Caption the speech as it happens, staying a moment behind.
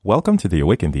Welcome to the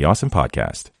Awaken the Awesome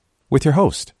podcast with your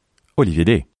host, Olivier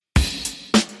Day.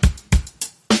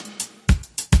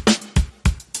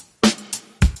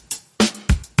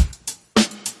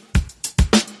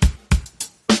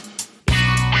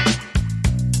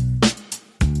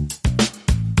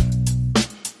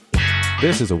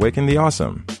 This is Awaken the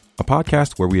Awesome, a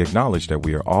podcast where we acknowledge that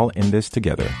we are all in this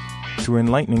together. Through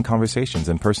enlightening conversations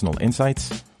and personal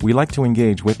insights, we like to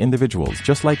engage with individuals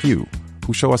just like you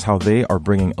who show us how they are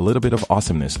bringing a little bit of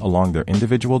awesomeness along their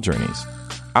individual journeys.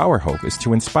 Our hope is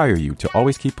to inspire you to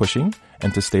always keep pushing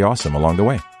and to stay awesome along the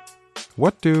way.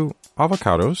 What do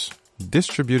avocados,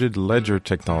 distributed ledger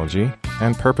technology,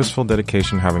 and purposeful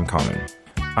dedication have in common?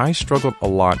 I struggled a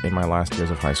lot in my last years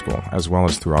of high school, as well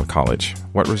as throughout college.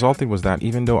 What resulted was that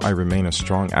even though I remain a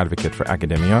strong advocate for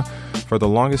academia, for the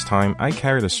longest time, I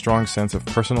carried a strong sense of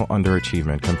personal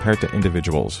underachievement compared to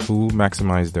individuals who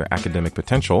maximize their academic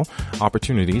potential,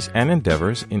 opportunities, and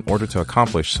endeavors in order to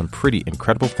accomplish some pretty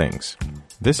incredible things.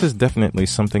 This is definitely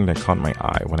something that caught my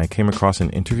eye when I came across an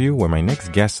interview where my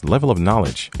next guest's level of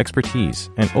knowledge,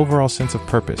 expertise, and overall sense of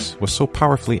purpose was so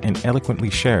powerfully and eloquently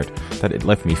shared that it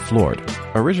left me floored.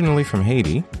 Originally from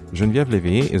Haiti, Geneviève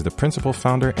Léveillé is the principal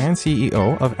founder and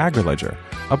CEO of AgriLedger,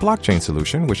 a blockchain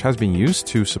solution which has been used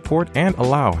to support and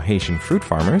allow Haitian fruit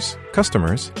farmers,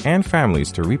 customers, and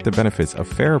families to reap the benefits of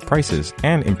fairer prices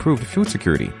and improved food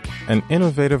security. An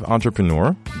innovative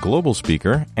entrepreneur, global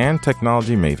speaker, and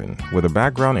technology maven with a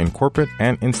background in corporate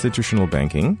and institutional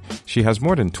banking, she has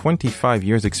more than 25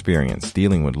 years' experience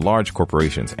dealing with large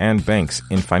corporations and banks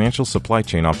in financial supply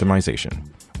chain optimization.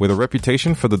 With a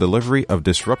reputation for the delivery of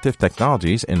disruptive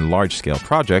technologies in large-scale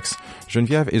projects,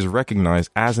 Geneviève is recognized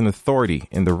as an authority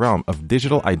in the realm of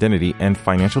digital identity and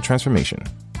financial transformation.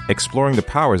 Exploring the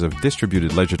powers of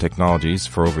distributed ledger technologies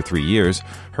for over 3 years,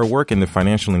 her work in the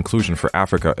financial inclusion for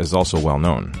Africa is also well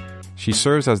known. She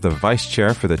serves as the Vice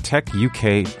Chair for the Tech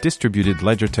UK Distributed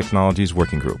Ledger Technologies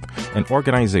Working Group, an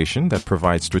organization that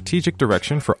provides strategic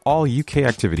direction for all UK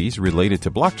activities related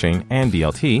to blockchain and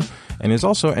DLT, and is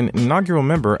also an inaugural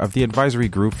member of the advisory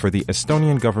group for the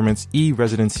Estonian government's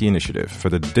e-residency initiative for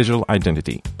the digital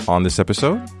identity. On this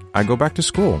episode, I go back to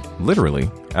school, literally,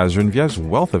 as Geneviève's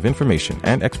wealth of information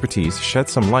and expertise shed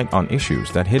some light on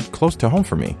issues that hit close to home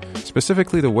for me,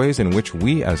 specifically the ways in which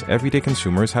we as everyday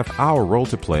consumers have our role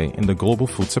to play in the global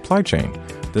food supply chain,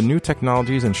 the new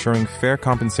technologies ensuring fair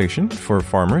compensation for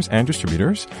farmers and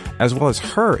distributors, as well as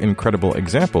her incredible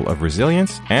example of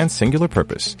resilience and singular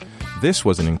purpose. This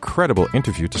was an incredible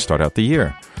interview to start out the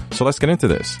year. So let's get into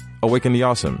this. Awaken the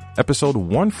Awesome, episode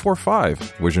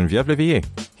 145 with Geneviève Léveillé.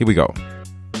 Here we go.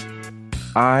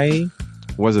 I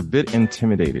was a bit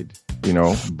intimidated,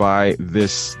 by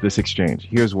this exchange.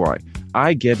 Here's why.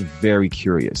 I get very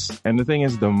curious. And the thing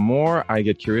is, the more I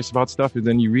get curious about stuff,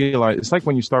 then you realize, it's like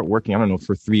when you start working,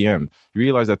 for 3M, you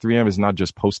realize that 3M is not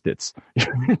just Post-its,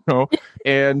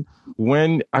 And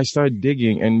when I started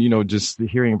digging and, just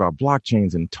hearing about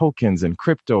blockchains and tokens and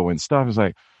crypto and stuff, it's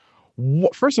like,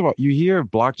 first of all, you hear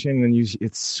blockchain and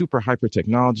it's super hyper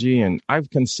technology, and I've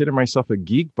considered myself a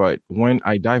geek, but when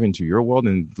I dive into your world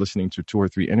and listening to 2 or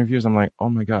 3 interviews, I'm like, oh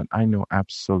my God, I know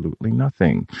absolutely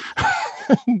nothing.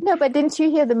 No, but didn't you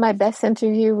hear my best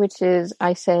interview, which is,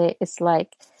 I say it's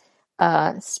like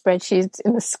spreadsheets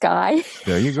in the sky.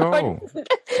 There you go.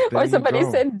 Or somebody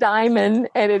said diamond,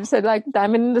 and it said like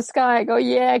diamond in the sky. I go,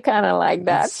 yeah, kind of like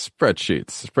that. It's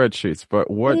spreadsheets. But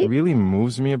what really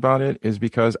moves me about it is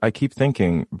because I keep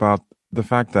thinking about the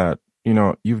fact that,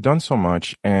 you've done so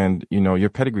much, and, your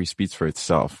pedigree speaks for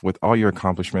itself with all your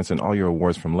accomplishments and all your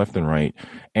awards from left and right.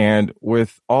 And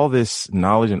with all this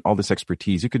knowledge and all this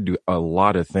expertise, you could do a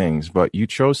lot of things, but you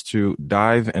chose to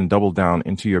dive and double down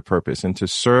into your purpose and to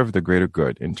serve the greater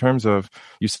good in terms of,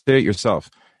 you say it yourself,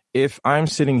 if I'm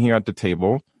sitting here at the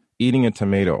table eating a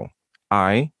tomato,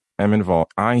 I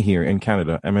here in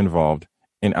Canada am involved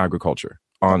in agriculture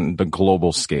on the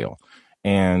global scale.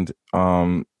 And,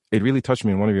 it really touched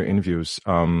me in one of your interviews,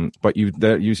 but you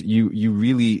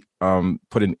really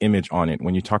put an image on it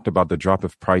when you talked about the drop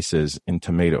of prices in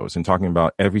tomatoes and talking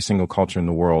about every single culture in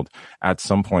the world at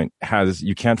some point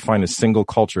you can't find a single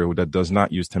culture that does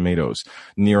not use tomatoes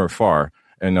near or far,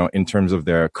 in terms of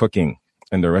their cooking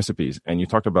and their recipes. And you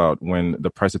talked about when the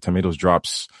price of tomatoes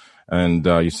drops, and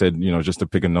you said, just to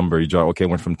pick a number, it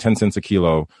went from 10 cents a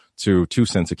kilo to 2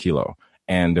 cents a kilo.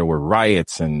 And there were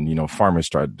riots, and farmers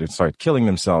started killing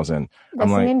themselves. And that's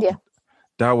I'm like, in India.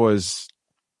 That was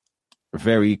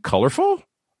very colorful,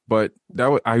 but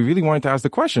I really wanted to ask the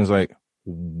questions like,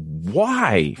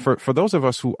 why? For those of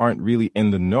us who aren't really in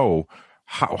the know,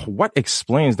 what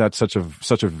explains that such a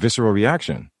visceral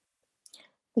reaction?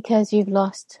 Because you've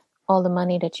lost all the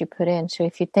money that you put in. So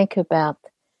if you think about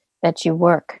that you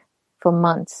work for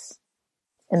months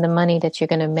and the money that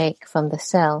you're going to make from the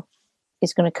sale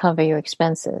is going to cover your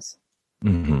expenses.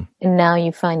 Mm-hmm. And now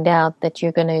you find out that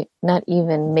you're going to not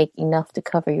even make enough to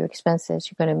cover your expenses.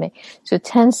 You're going to make, so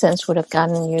 10 cents would have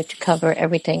gotten you to cover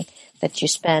everything that you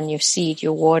spend, your seed,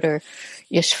 your water,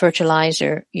 your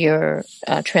fertilizer, your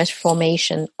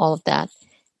transformation, all of that.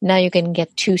 Now you're going to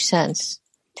get 2 cents.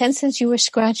 10 cents, you were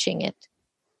scratching it.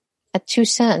 At 2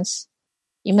 cents,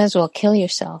 you might as well kill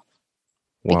yourself.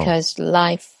 Wow. Because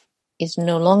life is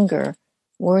no longer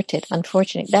worth it.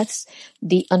 Unfortunate. That's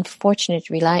the unfortunate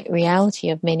reality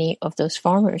of many of those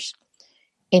farmers,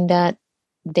 in that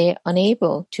they're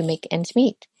unable to make ends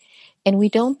meet. And we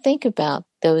don't think about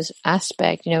those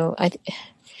aspects, we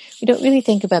don't really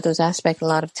think about those aspects a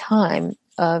lot of time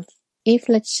of, if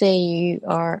let's say you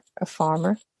are a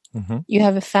farmer, Mm-hmm. you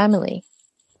have a family,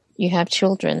 you have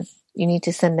children, you need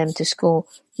to send them to school.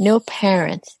 No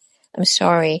parent, I'm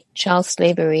sorry, child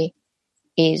slavery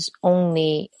is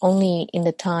only in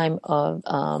the time of,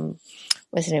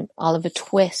 Oliver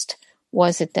Twist,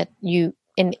 was it that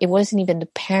and it wasn't even the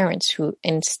parents who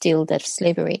instilled that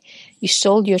slavery. You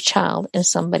sold your child and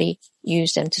somebody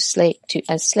used them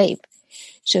as slave.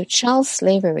 So child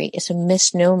slavery is a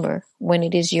misnomer when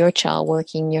it is your child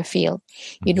working in your field.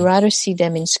 You'd rather see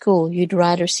them in school. You'd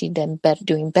rather see them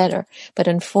doing better. But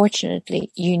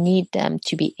unfortunately, you need them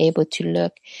to be able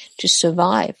to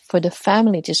survive, for the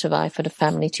family to survive, for the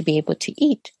family to be able to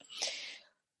eat.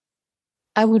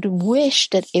 I would wish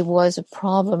that it was a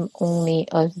problem only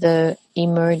of the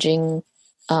emerging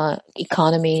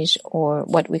economies, or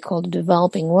what we call the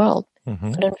developing world.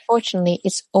 Mm-hmm. But unfortunately,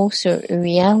 it's also a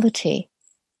reality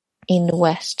in the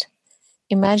West.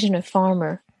 Imagine a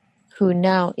farmer who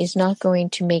now is not going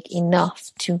to make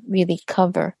enough to really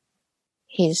cover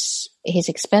his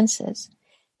expenses,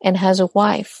 and has a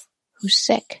wife who's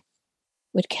sick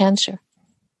with cancer,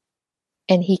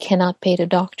 and he cannot pay the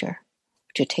doctor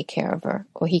to take care of her,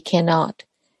 or he cannot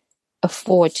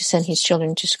afford to send his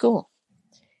children to school.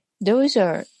 Those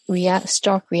are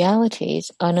stark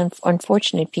realities on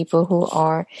unfortunate people who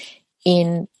are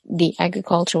in the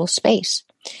agricultural space.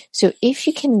 So if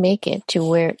you can make it to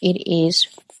where it is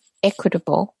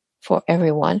equitable for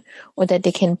everyone, or that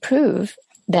they can prove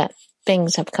that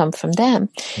things have come from them,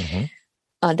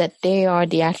 that they are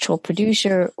the actual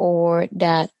producer, or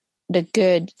that the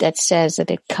good that says that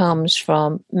it comes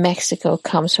from Mexico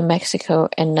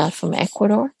and not from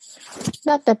Ecuador.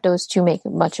 Not that those two make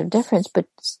much of a difference, but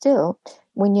still,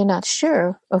 when you're not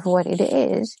sure of what it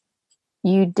is,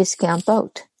 you discount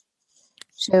both.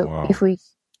 So Wow.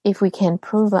 if we can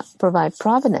provide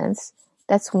provenance,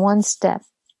 that's one step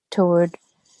toward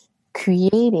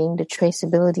creating the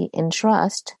traceability and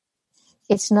trust.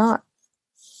 It's not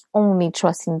only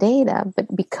trusting data,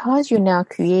 but because you're now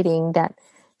creating that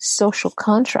social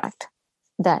contract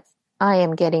that I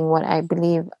am getting what I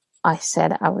believe I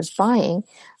said I was buying,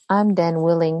 I'm then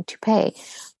willing to pay.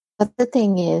 But the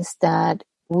thing is that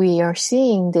we are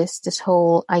seeing this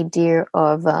whole idea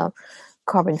of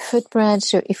carbon footprint.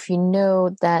 So if you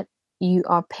know that you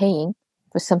are paying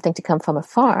for something to come from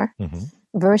afar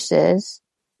versus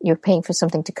you're paying for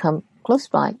something to come close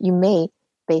by, you may,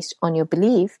 based on your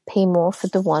belief, pay more for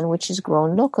the one which is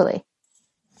grown locally.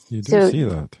 You do see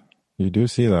that. You do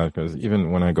see that, because even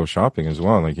when I go shopping as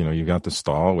well, you got the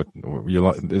stall with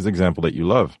this example that you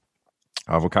love,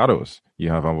 avocados. You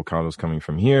have avocados coming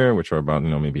from here, which are about,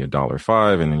 maybe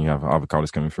 $1.05, and then you have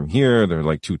avocados coming from here. They're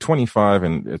like $2.25,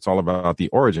 and it's all about the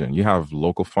origin. You have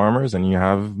local farmers, and you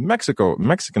have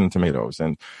Mexican tomatoes,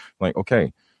 and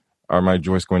okay, am I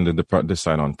just going to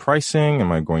decide on pricing?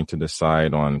 Am I going to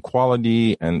decide on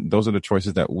quality? And those are the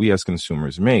choices that we as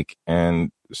consumers make.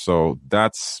 And so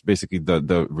that's basically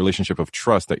the relationship of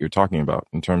trust that you're talking about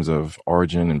in terms of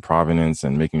origin and provenance,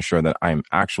 and making sure that I'm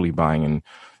actually buying. And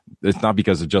it's not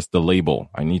because of just the label.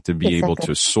 I need to be able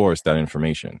to source that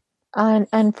information. And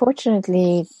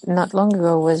unfortunately, not long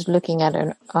ago, was looking at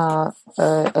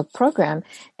a program,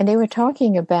 and they were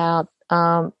talking about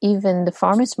even the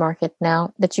farmers market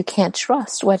now, that you can't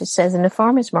trust what it says in the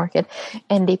farmers market.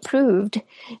 And they proved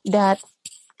that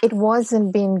it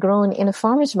wasn't being grown in a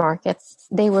farmers market.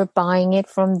 They were buying it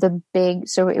from the big,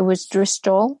 so it was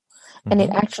Distral, and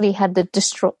it actually had the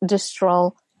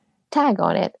Distral tag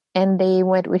on it. And they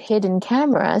went with hidden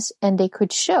cameras, and they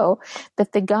could show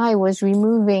that the guy was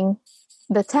removing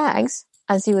the tags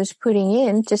as he was putting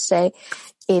in to say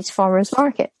it's farmers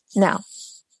market. Now,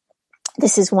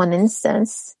 this is one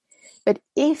instance, but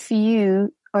if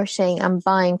you are saying I'm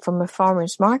buying from a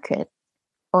farmer's market,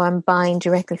 or I'm buying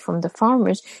directly from the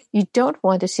farmers, you don't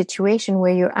want a situation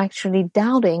where you're actually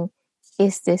doubting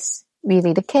is this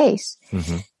really the case?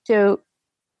 Mm-hmm. So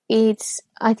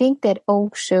I think that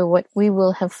also what we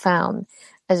will have found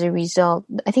as a result,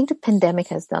 I think the pandemic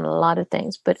has done a lot of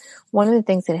things, but one of the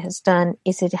things that it has done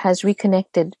is it has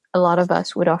reconnected a lot of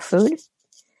us with our food.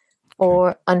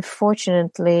 Or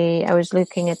unfortunately, I was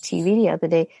looking at TV the other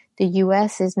day, the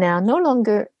US is now no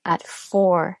longer at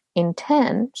 4 in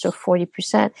 10, so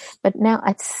 40%, but now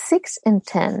at 6 in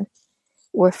 10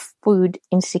 were food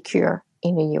insecure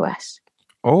in the US.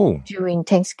 Oh. During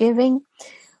Thanksgiving,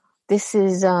 this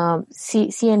is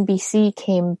CNBC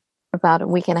came about a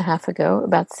week and a half ago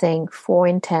about saying 4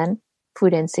 in 10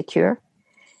 food insecure.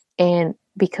 And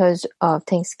because of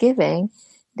Thanksgiving,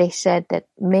 they said that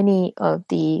many of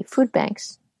the food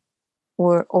banks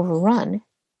were overrun,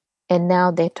 and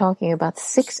now they're talking about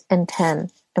 6 in 10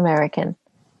 American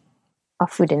are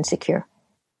food insecure.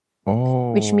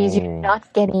 Oh. Which means you're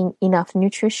not getting enough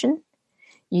nutrition.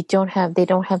 They don't have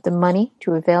the money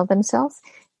to avail themselves,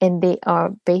 and they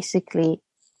are basically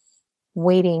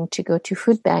waiting to go to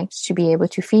food banks to be able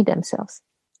to feed themselves.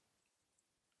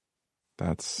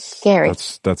 That's scary.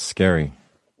 That's scary.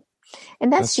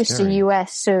 And that's just scary. The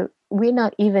US. So we're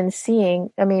not even seeing,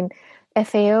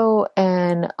 FAO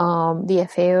and the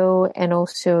FAO and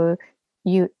also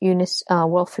UNICEF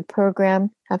World Food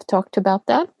Program have talked about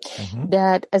that. Mm-hmm.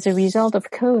 That as a result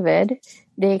of COVID,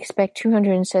 they expect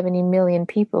 270 million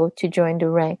people to join the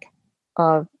rank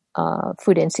of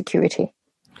food insecurity.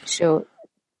 So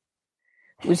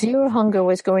zero hunger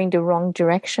was going the wrong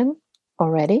direction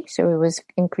already. So it was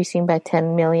increasing by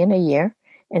 10 million a year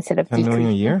instead of 10 million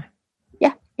a year?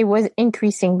 Yeah, it was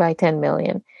increasing by 10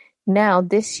 million. Now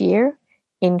this year,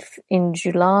 in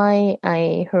July,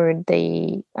 I heard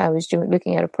I was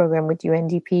looking at a program with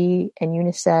UNDP and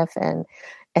UNICEF and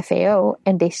FAO,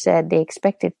 and they said they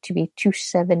expect it to be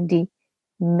 270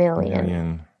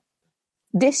 million.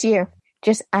 This year,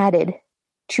 just added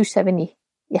 270.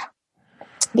 Yeah.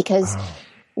 Because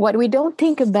what we don't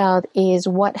think about is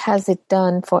what has it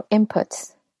done for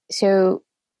inputs. So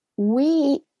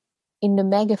we, in the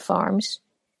mega farms,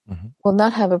 mm-hmm. will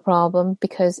not have a problem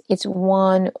because it's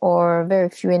one or very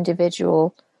few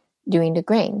individual doing the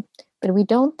grain. But we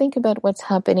don't think about what's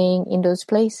happening in those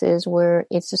places where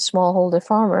it's a smallholder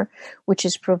farmer, which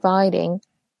is providing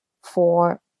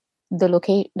for the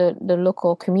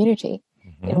local community.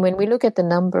 Mm-hmm. And when we look at the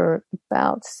number,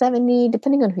 about 70,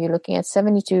 depending on who you're looking at,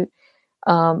 72,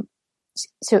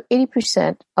 so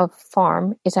 80% of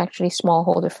farm is actually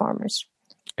smallholder farmers.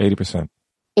 80%.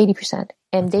 80%.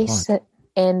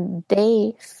 And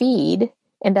they feed,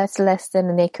 and that's less than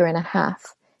an acre and a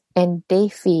half, and they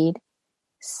feed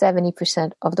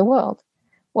 70% of the world.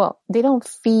 Well, they don't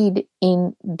feed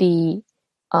in the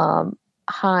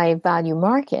high value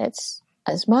markets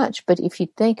as much, but if you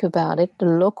think about it, the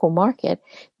local market,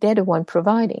 they're the one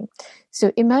providing.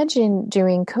 So imagine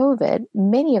during COVID,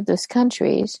 many of those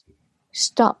countries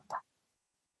stop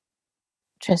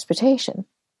transportation,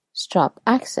 stop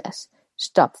access,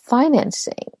 stop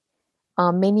financing.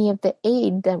 Many of the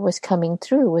aid that was coming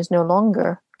through was no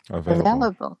longer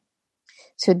available.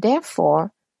 So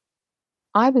therefore,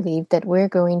 I believe that we're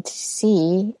going to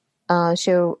see,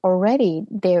 so already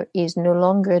there is no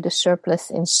longer the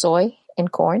surplus in soy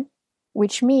and corn,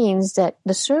 which means that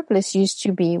the surplus used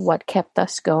to be what kept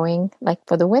us going, like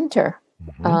for the winter.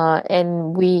 Mm-hmm.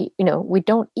 And we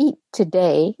don't eat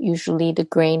today, usually the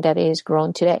grain that is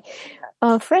grown today.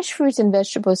 Fresh fruits and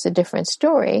vegetables is a different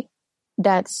story.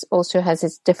 That also has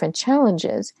its different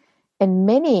challenges. And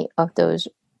many of those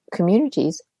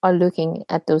communities are looking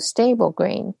at those stable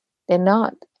grain. They're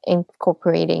not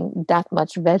incorporating that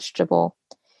much vegetable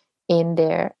in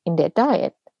their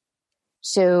diet.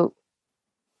 So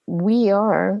we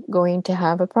are going to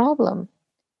have a problem.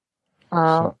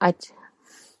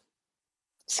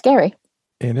 Scary.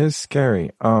 It is scary.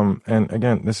 And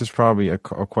again, this is probably a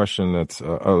question that's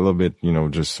a little bit,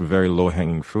 just very low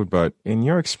hanging fruit. But in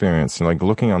your experience, like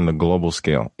looking on the global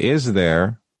scale, is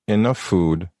there enough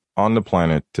food on the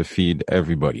planet to feed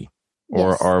everybody?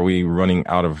 Or Yes. are we running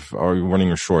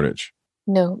a shortage?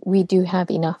 No, we do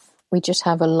have enough. We just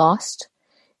have a loss,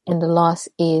 and the loss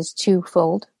is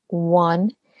twofold. One,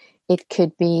 it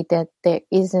could be that there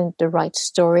isn't the right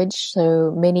storage.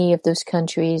 So many of those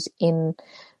countries in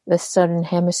the southern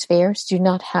hemispheres do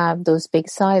not have those big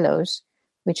silos,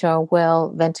 which are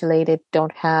well ventilated,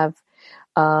 don't have,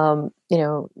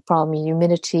 problem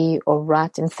humidity or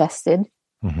rat infested,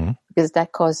 mm-hmm. because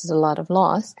that causes a lot of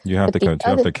loss. You have to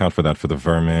account for that, for the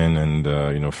vermin and,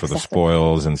 for the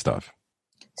spoils and stuff.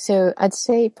 So I'd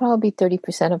say probably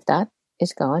 30% of that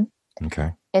is gone.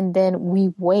 Okay. And then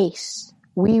we waste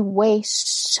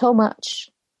so much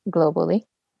globally.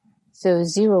 So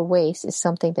zero waste is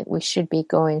something that we should be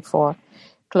going for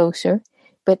closer.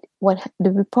 But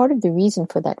part of the reason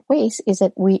for that waste is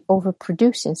that we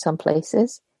overproduce in some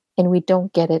places and we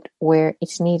don't get it where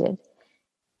it's needed.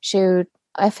 So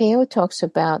FAO talks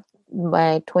about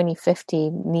by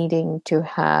 2050 needing to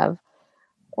have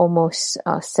almost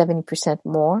 70%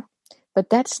 more, but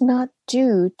that's not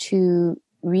due to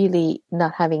really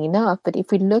not having enough. But if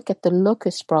we look at the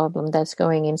locust problem that's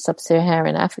going in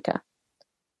sub-Saharan Africa,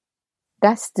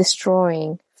 that's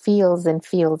destroying fields and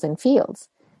fields and fields.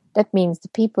 That means the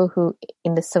people who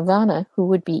in the savannah who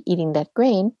would be eating that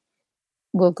grain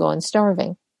will go on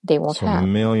starving. They won't have. So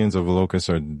millions of locusts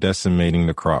are decimating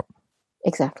the crop.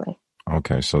 Exactly.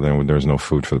 Okay, so then there's no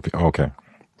food for the people. Okay.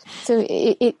 So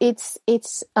it's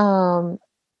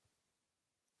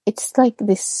like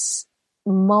this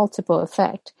multiple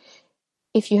effect.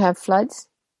 If you have floods,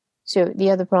 so the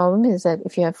other problem is that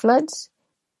if you have floods,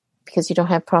 because you don't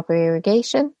have proper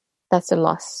irrigation, that's a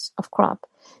loss of crop.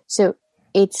 So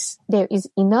there is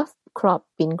enough crop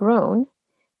being grown,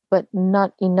 but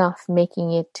not enough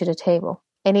making it to the table.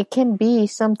 And it can be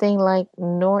something like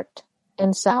north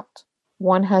and south.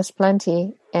 One has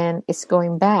plenty and it's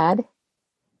going bad.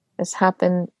 This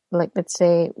happened, like, let's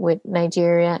say, with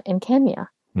Nigeria and Kenya,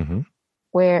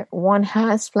 where one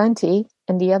has plenty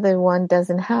and the other one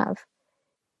doesn't have.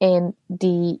 And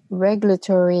the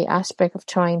regulatory aspect of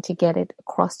trying to get it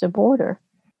across the border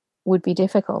would be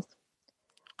difficult.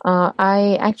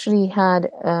 I actually had,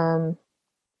 about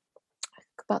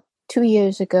 2.5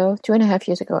 years ago,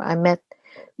 I met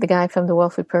the guy from the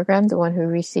World Food Program, the one who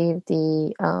received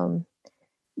the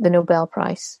Nobel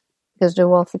Prize, because the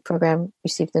World Food Program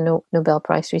received the Nobel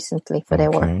Prize recently for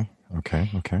their work. Okay.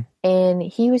 And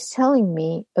he was telling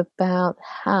me about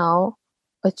how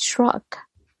a truck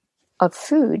of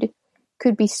food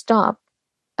could be stopped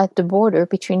at the border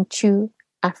between two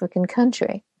African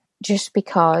countries just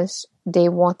because they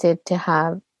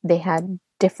had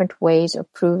different ways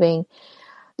of proving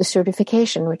the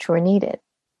certification which were needed.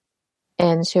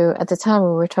 And so at the time we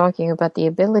were talking about the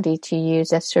ability to use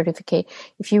that certificate.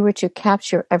 If you were to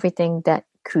capture everything that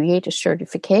create a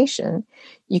certification,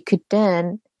 you could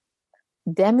then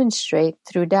demonstrate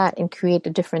through that and create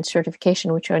a different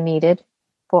certification which are needed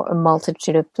for a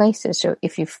multitude of places. So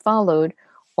if you followed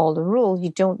all the rules, you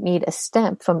don't need a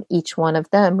stamp from each one of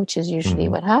them, which is usually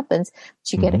what happens,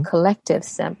 but you get a collective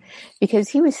stamp. Because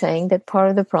he was saying that part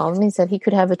of the problem is that he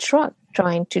could have a truck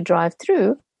trying to drive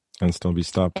through and still be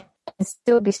stopped.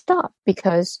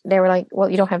 Because they were like, well,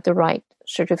 you don't have the right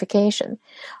certification.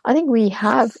 I think we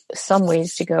have some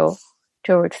ways to go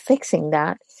toward fixing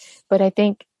that, but I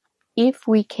think if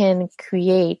we can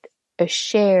create a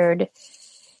shared,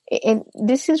 and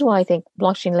this is why I think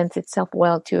blockchain lends itself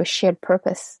well to a shared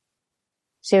purpose.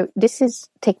 So this is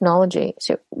technology.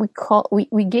 So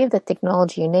we gave that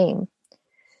technology a name,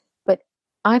 but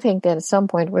I think that at some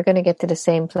point we're going to get to the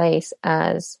same place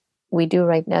as we do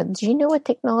right now. Do you know what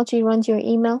technology runs your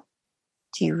email?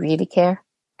 Do you really care?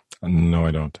 No,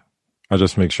 I don't. I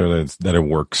just make sure that it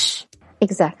works.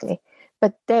 Exactly.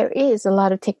 But there is a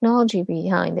lot of technology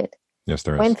behind it. Yes,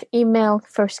 there is. When email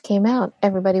first came out,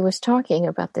 everybody was talking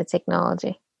about the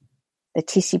technology. The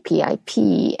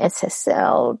TCP/IP,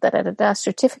 SSL,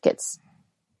 certificates.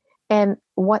 And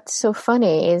what's so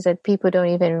funny is that people don't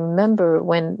even remember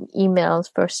when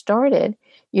emails first started,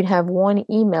 you'd have one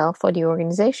email for the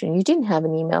organization. You didn't have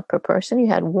an email per person. You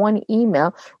had one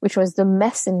email, which was the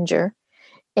messenger.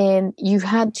 And you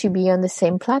had to be on the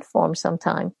same platform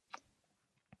sometime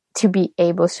to be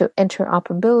able, so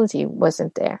interoperability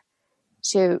wasn't there.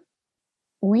 So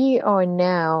we are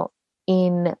now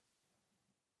in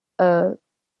the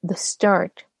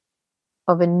start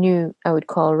of a new, I would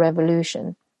call,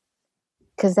 revolution.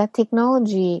 Because that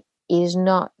technology is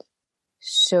not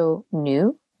so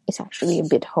new. It's actually a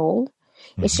bit old.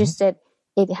 It's just that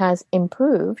it has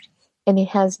improved, and it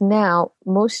has now,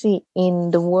 mostly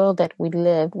in the world that we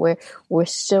live, where we're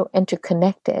so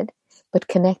interconnected, but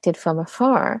connected from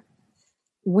afar,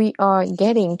 we are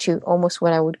getting to almost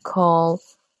what I would call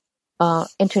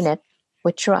internet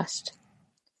with trust.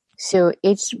 So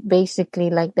it's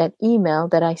basically like that email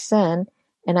that I send,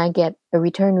 and I get a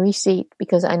return receipt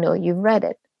because I know you've read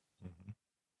it.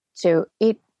 So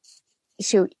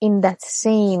in that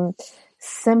same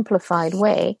simplified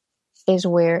way is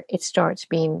where it starts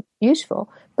being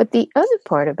useful. But the other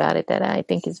part about it that I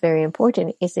think is very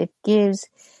important is it gives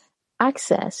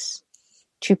access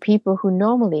to people who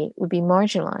normally would be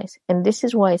marginalized. And this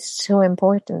is why it's so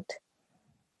important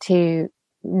to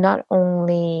not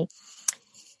only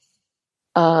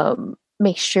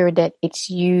make sure that it's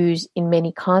used in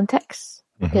many contexts,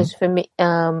 Because for me,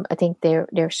 I think there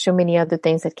are so many other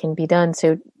things that can be done.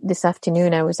 So this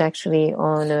afternoon, I was actually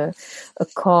on a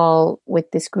call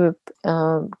with this group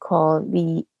called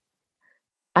the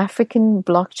African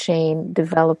Blockchain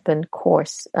Development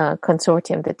Course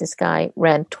Consortium that this guy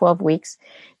ran 12 weeks,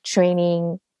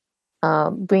 training,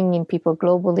 bringing people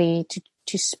globally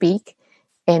to speak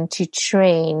and to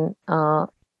train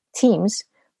teams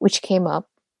which came up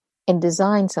and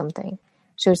design something.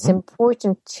 So it's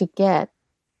important to get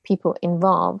people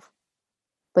involved,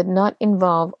 but not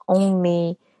involve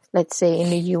only, let's say, in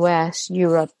the US,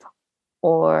 Europe,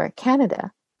 or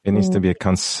Canada. It needs to be a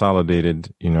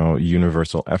consolidated,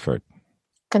 universal effort.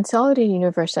 Consolidated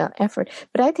universal effort.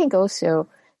 But I think also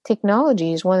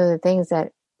technology is one of the things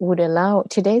that would allow,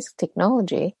 today's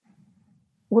technology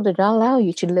would allow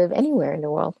you to live anywhere in the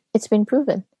world. It's been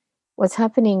proven. What's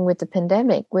happening with the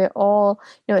pandemic, we're all,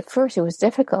 at first it was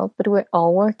difficult, but we're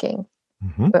all working.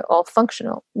 We're all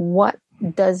functional. What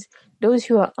does those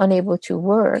who are unable to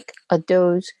work are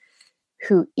those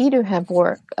who either have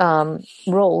work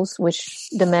roles which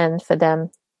demand for them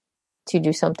to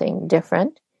do something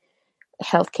different,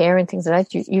 healthcare and things like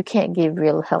that. You can't give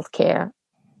real healthcare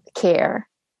care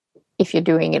if you're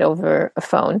doing it over a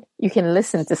phone. You can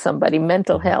listen to somebody,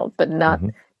 mental health, but not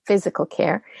physical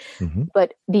care.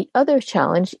 But the other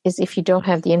challenge is if you don't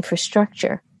have the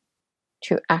infrastructure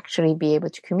to actually be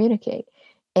able to communicate.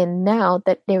 And now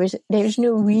that there's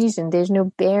no reason, there's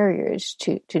no barriers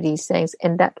to these things,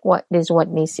 and that is what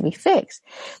needs to be fixed.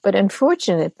 But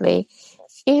unfortunately,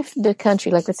 if the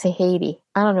country, like let's say Haiti,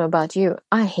 I don't know about you,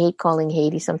 I hate calling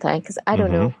Haiti sometimes because I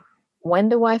don't know when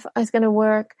the Wi-Fi is going to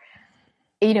work.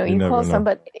 You call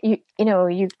somebody, you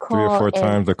call 3 or 4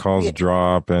 times the calls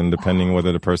drop, and depending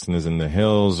whether the person is in the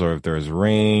hills or if there's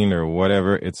rain or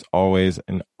whatever, it's always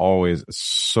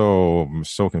so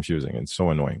confusing and so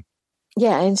annoying.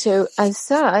 Yeah, and so as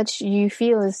such, you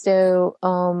feel as though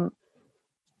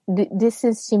this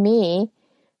is to me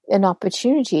an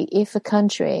opportunity. If a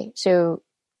country, so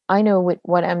I know with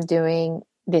what I'm doing,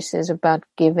 this is about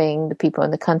giving the people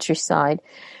in the countryside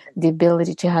the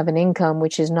ability to have an income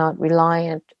which is not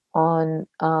reliant on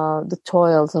the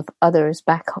toils of others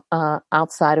back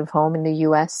outside of home in the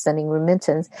U.S. sending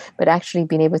remittance, but actually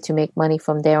being able to make money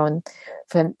from their own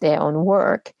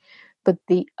work. But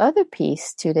the other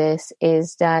piece to this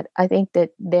is that I think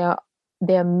that there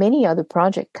are many other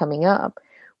projects coming up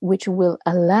which will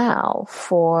allow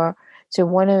for. So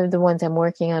one of the ones I'm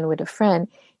working on with a friend,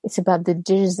 it's about the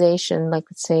digitization, like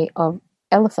let's say, of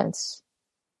elephants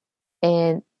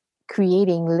and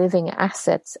creating living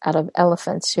assets out of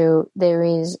elephants. So there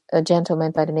is a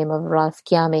gentleman by the name of Ralph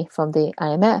Chiami from the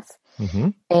IMF,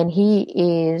 and he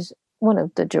is one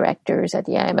of the directors at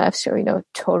the IMF. So,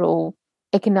 total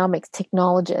economic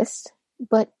technologist,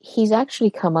 but he's actually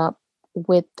come up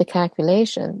with the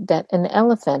calculation that an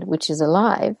elephant, which is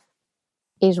alive,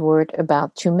 is worth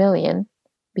about $2 million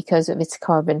because of its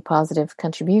carbon positive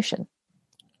contribution.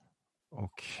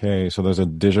 Okay, so there's a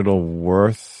digital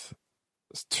worth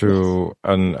to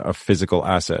a physical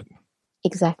asset.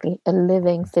 Exactly, a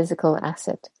living physical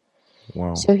asset.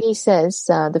 Wow. So he says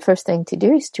the first thing to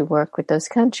do is to work with those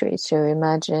countries. So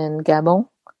imagine Gabon,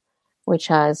 which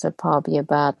has probably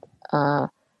about,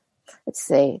 let's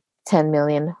say,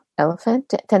 10,000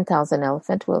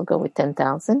 elephant. We'll go with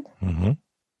 10,000.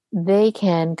 They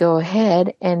can go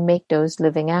ahead and make those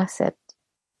living assets.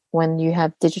 When you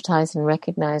have digitized and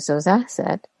recognized those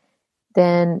assets,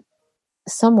 then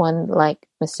someone like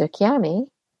Mr. Chiami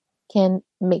can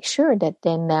make sure that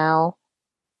they now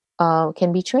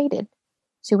can be traded.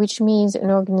 So which means an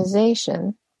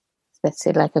organization, let's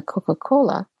say like a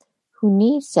Coca-Cola, who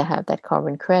needs to have that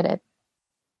carbon credit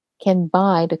can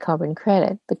buy the carbon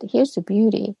credit. But here's the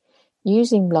beauty.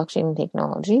 Using blockchain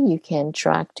technology, you can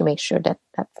track to make sure that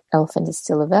that elephant is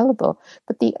still available.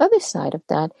 But the other side of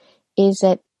that is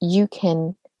that you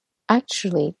can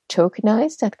actually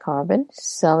tokenize that carbon,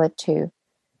 sell it to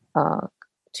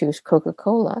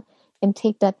Coca-Cola, and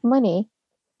take that money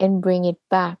and bring it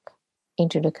back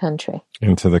into the country.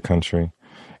 And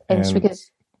it's because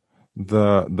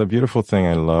the beautiful thing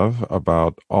I love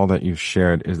about all that you've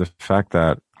shared is the fact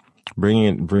that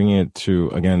bringing it to,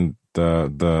 again,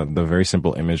 the very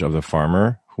simple image of the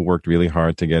farmer who worked really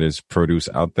hard to get his produce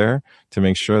out there, to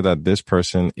make sure that this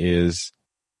person is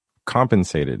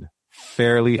compensated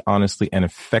fairly, honestly, and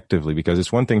effectively. Because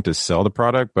it's one thing to sell the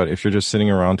product, but if you're just sitting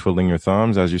around twiddling your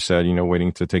thumbs, as you said,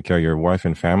 waiting to take care of your wife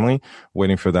and family,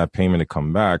 waiting for that payment to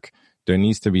come back, there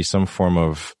needs to be some form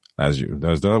of,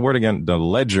 there's the word again, the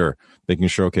ledger, making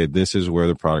sure, okay, this is where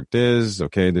the product is,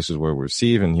 okay, this is where we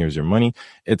receive, and here's your money.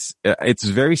 It's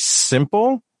very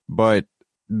simple, but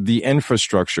the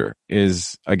infrastructure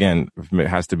is, again, it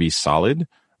has to be solid,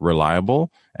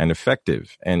 reliable, and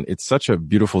effective. And it's such a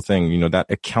beautiful thing. You know, that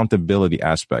accountability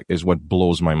aspect is what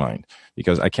blows my mind,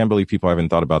 because I can't believe people haven't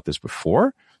thought about this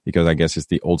before, because I guess it's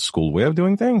the old school way of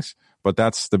doing things. But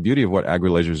that's the beauty of what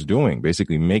AgriLedger is doing,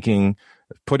 basically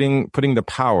putting the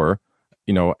power,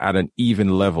 you know, at an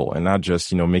even level, and not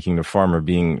just, you know, making the farmer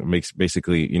makes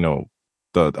basically, you know,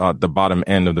 the bottom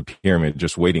end of the pyramid,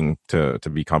 just waiting to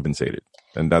be compensated.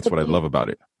 And that's what I love about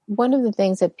it. One of the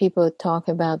things that people talk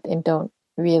about and don't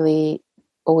really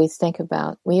always think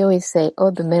about, we always say,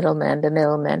 oh, the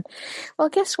middleman. Well,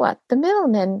 guess what? The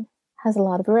middleman has a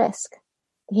lot of risk.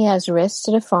 He has risk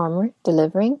to the farmer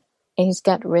delivering, and he's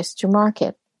got risk to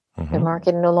market. Mm-hmm. The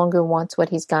market no longer wants what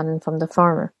he's gotten from the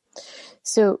farmer.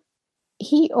 So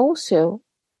he also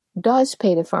does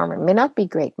pay the farmer. It may not be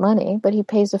great money, but he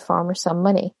pays the farmer some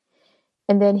money.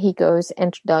 And then he goes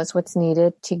and does what's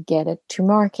needed to get it to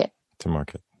market.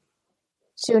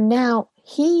 So now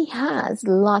he has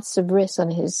lots of risk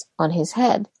on his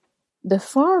head. The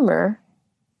farmer,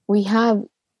 we have,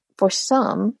 for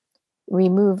some,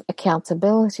 remove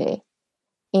accountability,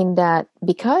 in that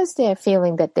because they're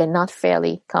feeling that they're not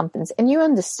fairly compensated. And you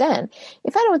understand,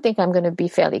 if I don't think I'm going to be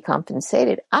fairly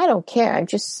compensated, I don't care. I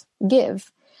just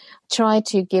try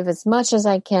to give as much as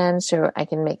I can so I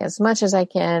can make as much as I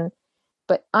can.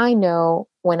 But I know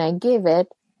when I give it,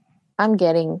 I'm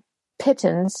getting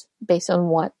pittance based on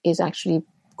what is actually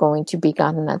going to be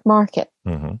gotten at market.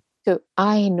 Mm-hmm. So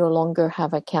I no longer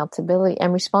have accountability.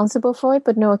 I'm responsible for it,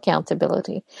 but no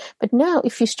accountability. But now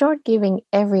if you start giving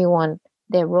everyone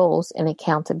their roles and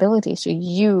accountability, so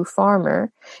you,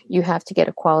 farmer, you have to get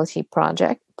a quality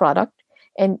product,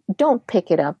 and don't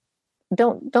pick it up.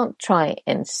 Don't try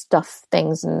and stuff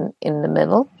things in the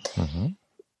middle. Mm-hmm.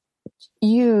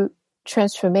 You,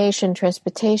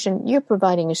 transportation, you're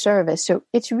providing a service. So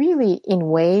it's really, in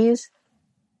ways,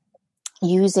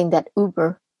 using that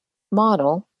Uber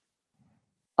model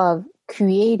of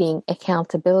creating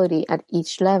accountability at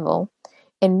each level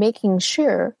and making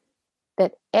sure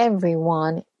that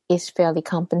everyone is fairly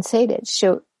compensated.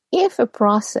 So if a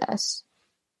process,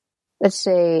 let's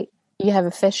say you have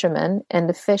a fisherman, and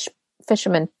the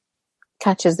fisherman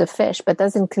catches the fish but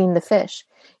doesn't clean the fish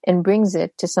and brings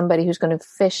it to somebody who's going to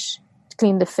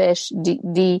clean the fish,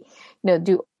 do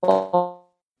all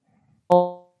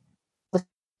the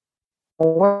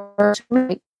work,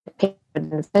 pay for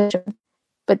the fisherman.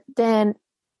 But then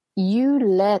you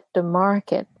let the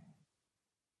market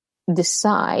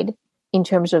decide, in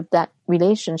terms of that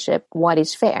relationship, what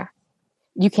is fair.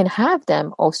 You can have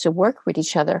them also work with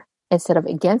each other instead of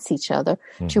against each other,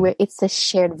 mm-hmm. to where it's a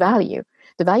shared value.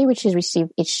 The value which is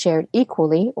received is shared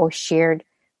equally or shared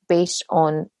based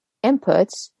on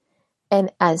inputs.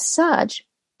 And as such,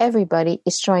 everybody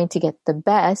is trying to get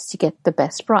the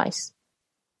best price.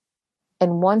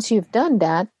 And once you've done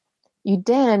that, you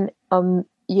then,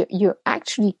 you're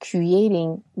actually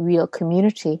creating real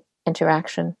community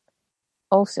interaction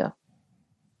also.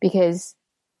 Because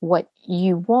what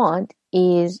you want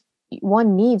is,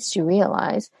 one needs to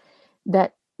realize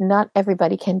that not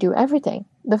everybody can do everything.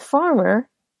 The farmer,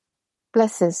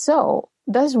 bless his soul,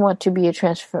 doesn't want to be a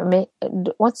doesn't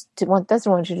want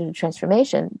to do the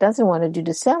transformation, doesn't want to do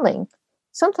the selling.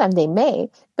 Sometimes they may,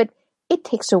 but it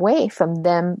takes away from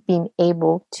them being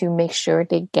able to make sure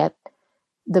they get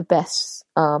the best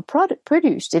product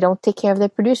produced. They don't take care of their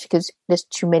produce because there's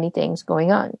too many things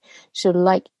going on. So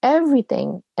like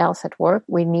everything else at work,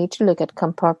 we need to look at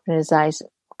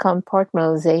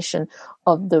compartmentalization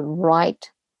of the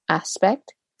right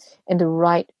aspect and the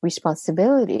right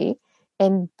responsibility,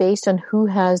 and based on who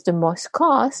has the most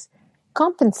cost,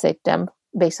 compensate them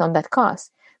based on that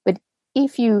cost. But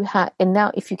if you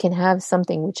can have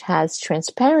something which has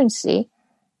transparency,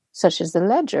 such as the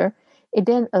ledger, it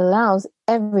then allows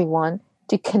everyone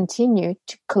to continue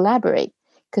to collaborate.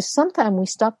 Because sometimes we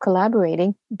stop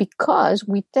collaborating because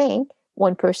we think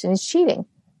one person is cheating.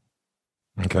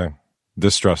 Okay.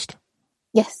 Distrust.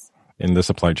 Yes. In the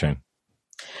supply chain.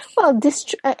 Well,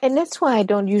 and that's why I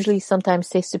don't usually sometimes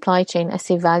say supply chain. I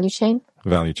say value chain.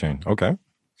 Value chain. Okay.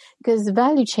 Because the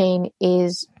value chain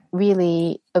is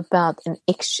really about and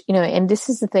this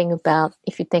is the thing about,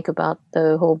 if you think about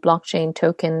the whole blockchain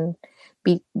token,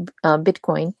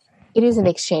 Bitcoin, it is an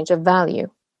exchange of value.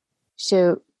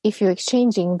 So if you're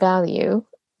exchanging value,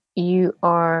 it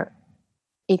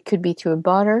could be through a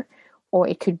barter, or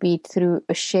it could be through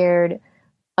a shared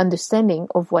understanding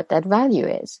of what that value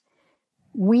is.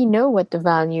 We know what the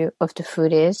value of the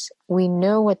food is. We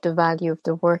know what the value of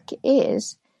the work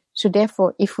is. So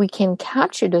therefore, if we can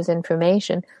capture those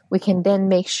information, we can then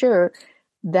make sure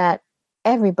that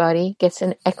everybody gets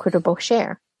an equitable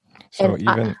share. So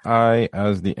even I,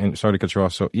 as the end, sorry to cut you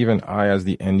off. So even I, as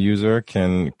the end user,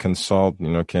 can consult,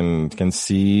 can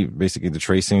see basically the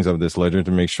tracings of this ledger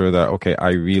to make sure that, okay,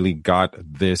 I really got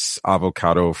this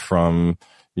avocado from,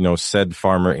 said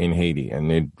farmer in Haiti,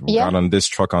 and it got on this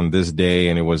truck on this day,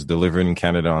 and it was delivered in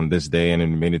Canada on this day, and it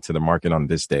made it to the market on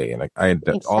this day. And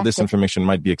exactly. All this information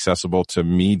might be accessible to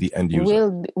me, the end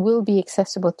user. Will be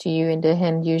accessible to you in the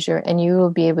end user, and you will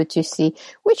be able to see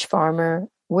which farmer,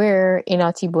 where in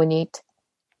Artibonite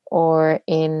or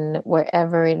in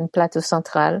wherever in Plateau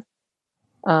Central,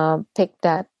 picked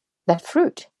that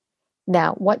fruit.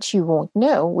 Now, what you won't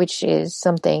know, which is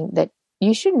something that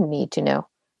you shouldn't need to know,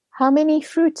 how many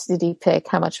fruits did he pick?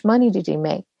 How much money did he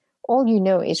make? All you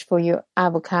know is for your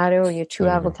avocado or your two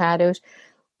avocados,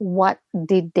 what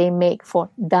did they make for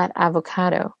that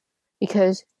avocado?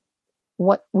 Because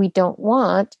what we don't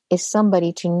want is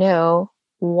somebody to know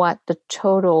what the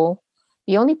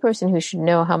only person who should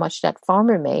know how much that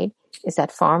farmer made is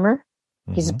that farmer,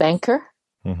 his banker.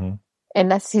 Mm-hmm.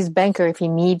 And that's his banker if he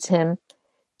needs him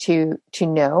to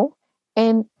know.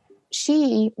 And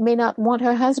she may not want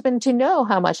her husband to know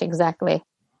how much exactly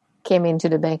came into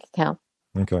the bank account.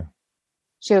 Okay.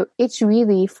 So it's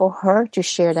really for her to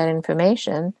share that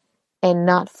information and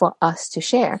not for us to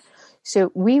share.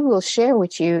 So we will share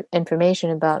with you information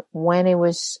about when it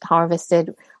was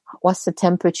harvested, what's the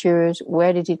temperatures,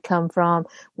 where did it come from,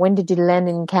 when did it land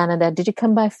in Canada, did it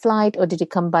come by flight or did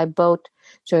it come by boat?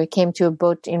 So it came to a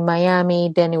boat in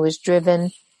Miami, then it was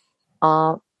driven,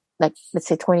 let's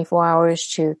say 24 hours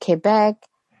to Quebec,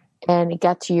 and it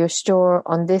got to your store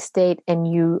on this date,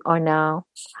 and you are now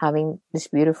having this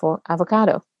beautiful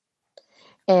avocado.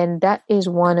 And that is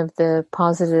one of the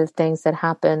positive things that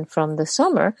happened from the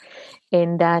summer,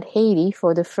 in that Haiti,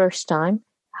 for the first time,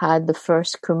 had the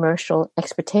first commercial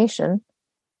exportation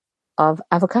of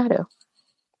avocado.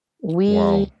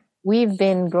 We've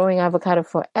been growing avocado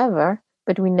forever,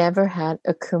 but we never had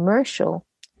a commercial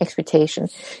exportation.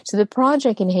 So the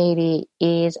project in Haiti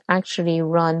is actually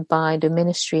run by the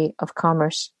Ministry of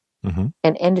Commerce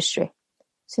and Industry.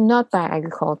 So not by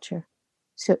agriculture.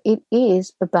 So it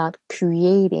is about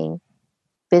creating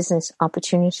business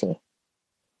opportunity.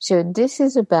 So this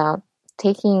is about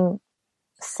taking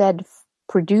said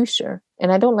producer,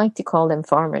 and I don't like to call them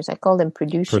farmers, I call them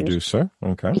producers. Producer,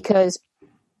 okay. Because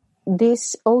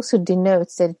this also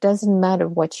denotes that it doesn't matter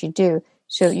what you do.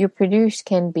 So your produce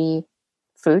can be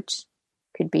fruits,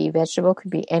 could be vegetable,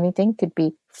 could be anything, could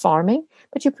be farming,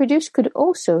 but your produce could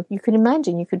also, you could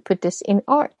imagine, you could put this in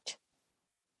art.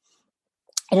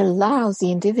 It allows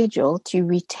the individual to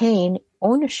retain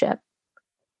ownership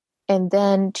and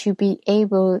then to be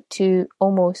able to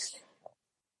almost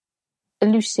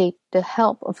elucidate the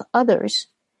help of others,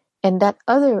 and that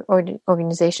other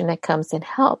organization that comes and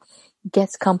help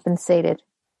gets compensated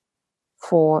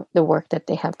for the work that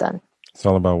they have done. It's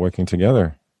all about working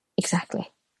together. Exactly.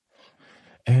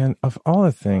 And of all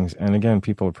the things, and again,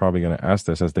 people are probably going to ask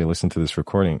this as they listen to this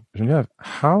recording, Geneviève,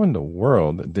 how in the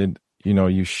world did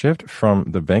you shift from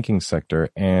the banking sector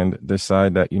and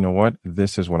decide that,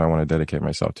 this is what I want to dedicate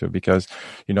myself to? Because,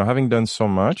 having done so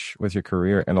much with your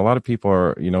career, and a lot of people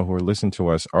are, who are listening to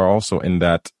us are also in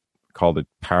that, called it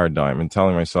paradigm, and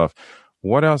telling myself,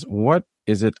 what else, what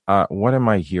is it, what am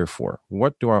I here for?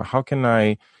 How can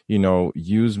I,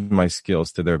 use my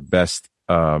skills to their best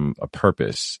a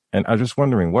purpose? And I was just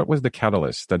wondering, what was the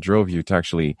catalyst that drove you to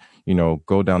actually,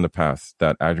 go down the path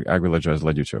that AgriLedger has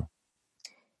led you to?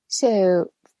 So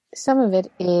some of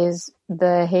it is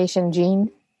the Haitian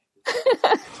gene,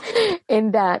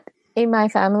 in that in my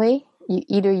family, you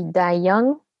either die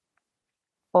young,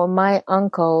 or my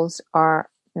uncles are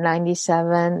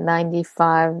 97,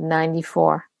 95,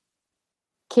 94,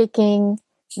 kicking,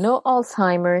 no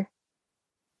Alzheimer.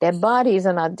 Their bodies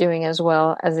are not doing as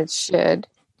well as it should,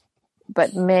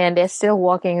 but man, they're still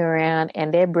walking around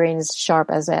and their brain's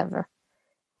sharp as ever.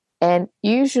 And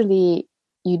usually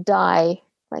you die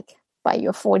like by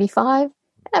your 45.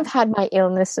 I've had my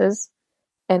illnesses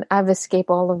and I've escaped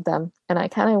all of them. And I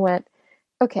kind of went,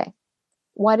 okay,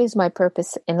 what is my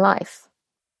purpose in life?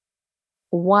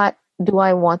 What do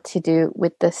I want to do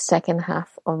with the second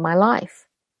half of my life?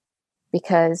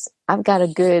 Because I've got a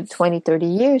good 20, 30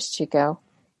 years to go.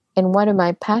 And what am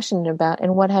I passionate about?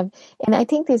 And I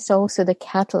think this also, the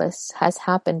catalyst has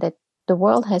happened, that the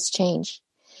world has changed.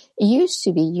 It used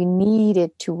to be you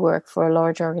needed to work for a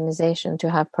large organization to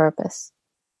have purpose.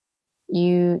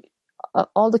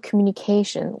 All the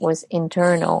communication was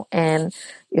internal and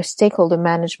your stakeholder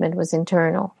management was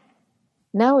internal.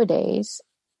 Nowadays,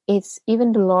 it's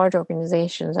even the large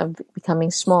organizations are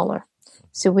becoming smaller.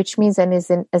 So which means that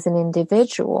as an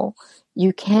individual,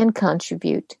 you can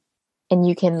contribute and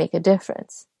you can make a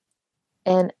difference.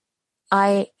 And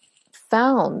I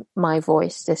found my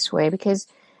voice this way because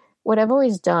what I've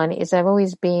always done is I've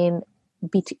always been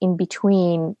in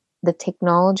between the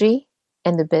technology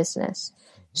and the business.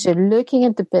 So looking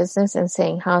at the business and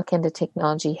saying, how can the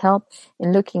technology help?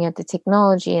 And looking at the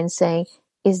technology and saying,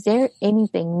 is there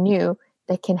anything new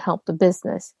that can help the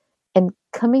business? And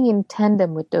coming in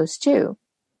tandem with those two.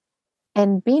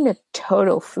 And being a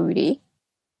total foodie,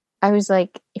 I was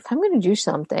like, if I'm going to do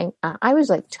something, I was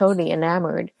like totally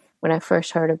enamored when I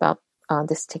first heard about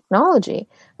this technology.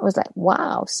 I was like,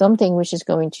 wow, something which is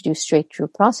going to do straight through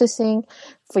processing.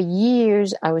 For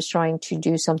years, I was trying to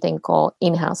do something called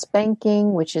in-house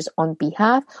banking, which is on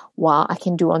behalf. Wow, I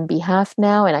can do on behalf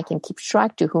now, and I can keep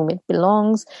track to whom it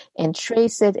belongs and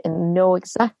trace it and know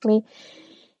exactly.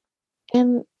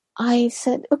 And I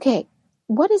said, okay,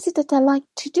 what is it that I like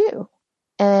to do?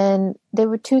 And there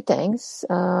were two things.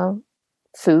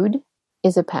 Food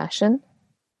is a passion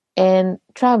and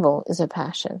travel is a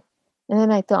passion. And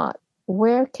then I thought,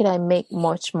 where could I make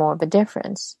much more of a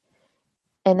difference?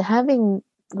 And having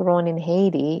grown in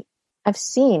Haiti, I've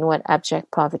seen what abject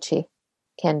poverty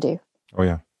can do. Oh,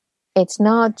 yeah. It's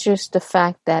not just the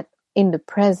fact that in the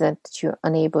present you're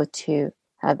unable to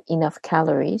have enough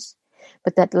calories,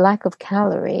 but that lack of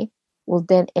calorie will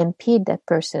then impede that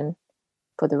person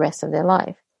for the rest of their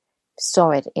life. Saw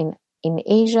it in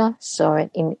Asia, saw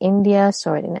it in India,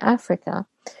 saw it in Africa.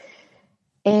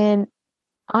 And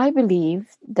I believe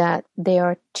that there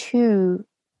are two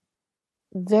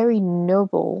very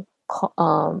noble,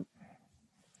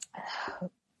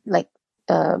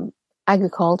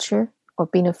 agriculture or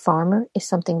being a farmer is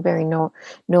something very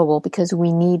noble because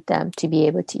we need them to be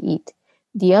able to eat.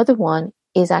 The other one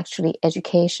is actually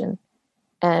education.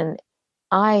 And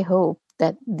I hope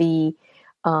that the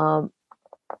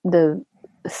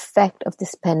effect of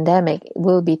this pandemic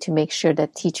will be to make sure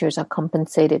that teachers are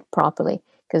compensated properly.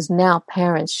 Because now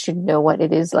parents should know what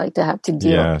it is like to have to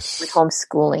deal with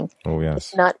homeschooling. Oh, yes.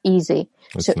 It's not easy.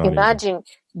 So imagine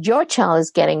your child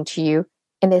is getting to you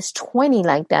and there's 20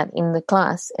 like that in the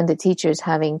class and the teacher's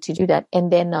having to do that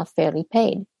and they're not fairly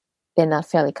paid. They're not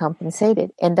fairly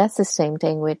compensated. And that's the same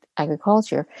thing with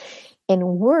agriculture.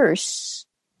 And worse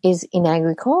is in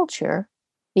agriculture,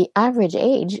 the average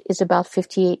age is about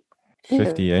 58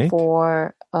 years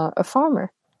for a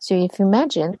farmer. So if you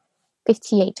imagine,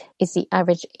 58 is the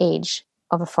average age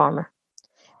of a farmer.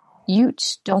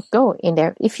 Youths don't go in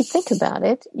there. If you think about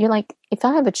it, you're like, if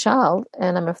I have a child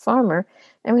and I'm a farmer,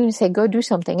 I'm going to say, go do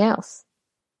something else.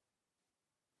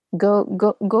 Go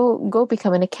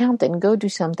become an accountant. Go do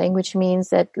something, which means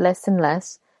that less and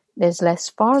less, there's less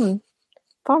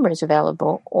farmers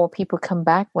available, or people come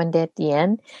back when they're at the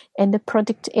end. And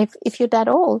if you're that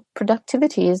old,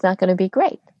 productivity is not going to be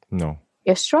great. No.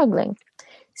 You're struggling.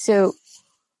 So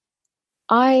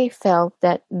I felt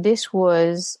that this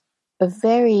was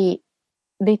the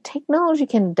technology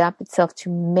can adapt itself to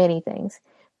many things,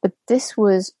 but this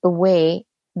was a way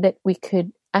that we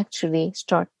could actually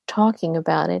start talking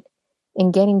about it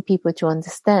and getting people to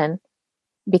understand,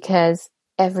 because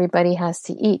everybody has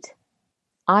to eat.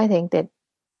 I think that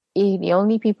the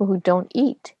only people who don't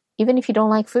eat, even if you don't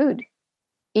like food,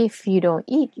 if you don't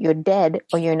eat, you're dead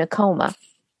or you're in a coma.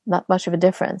 Not much of a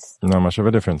difference. Not much of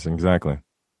a difference, exactly.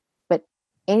 But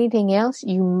anything else,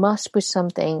 you must put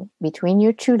something between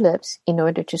your two lips in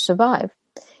order to survive.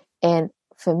 And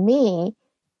for me,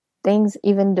 things,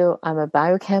 even though I'm a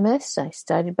biochemist, I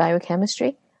studied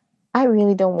biochemistry, I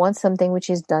really don't want something which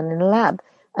is done in a lab.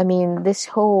 I mean, this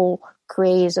whole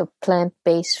craze of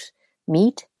plant-based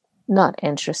meat, not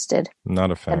interested.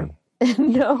 Not a fan.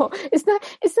 No, it's not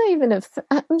even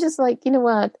I'm just like, you know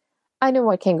what? I know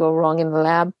what can go wrong in the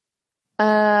lab.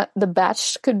 The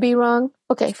batch could be wrong.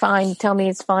 Okay, fine. Tell me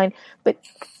it's fine. But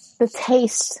the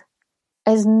taste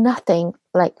is nothing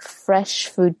like fresh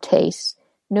food taste.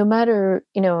 No matter,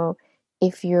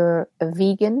 if you're a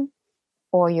vegan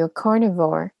or you're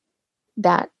carnivore,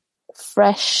 that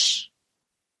fresh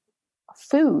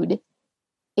food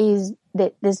is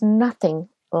that there's nothing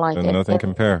like it. Nothing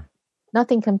compare.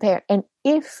 Nothing compare. And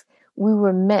if we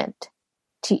were meant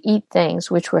to eat things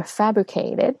which were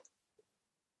fabricated,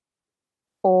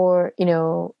 or,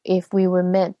 if we were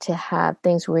meant to have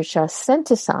things which are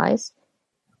synthesized,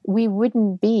 we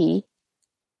wouldn't be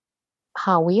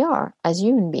how we are as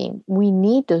human beings. We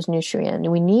need those nutrients.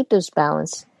 We need those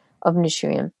balance of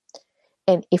nutrients.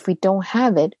 And if we don't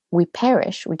have it, we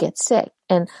perish, we get sick.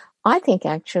 And I think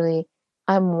actually,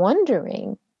 I'm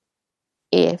wondering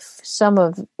if some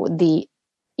of the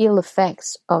ill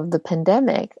effects of the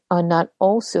pandemic are not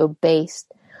also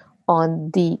based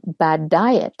on the bad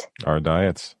diet. Our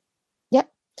diets. Yeah.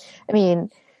 I mean,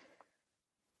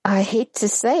 I hate to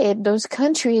say it, those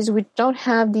countries which don't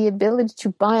have the ability to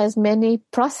buy as many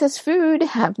processed food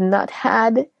have not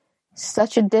had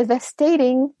such a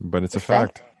devastating But it's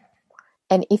effect. a fact.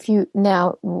 And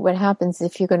what happens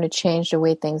if you're going to change the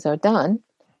way things are done,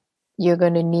 you're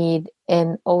going to need,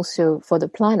 and also for the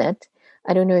planet,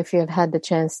 I don't know if you have had the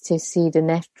chance to see the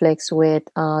Netflix with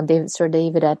Sir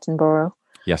David Attenborough.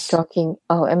 Yes. Talking,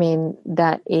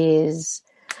 that is,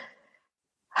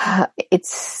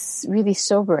 it's really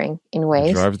sobering in ways.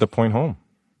 It drives the point home.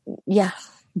 Yeah,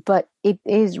 but it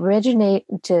is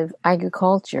regenerative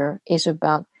agriculture is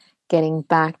about getting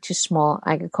back to small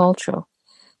agricultural,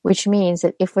 which means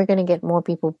that if we're going to get more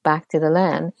people back to the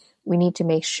land, we need to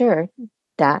make sure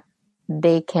that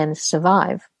they can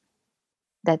survive,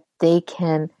 that they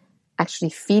can actually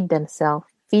feed themselves,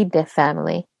 feed their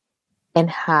family, and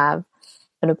have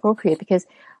an appropriate, because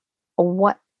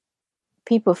what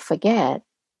people forget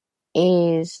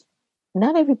is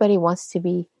not everybody wants to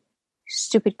be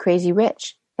stupid, crazy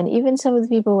rich. And even some of the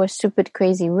people who are stupid,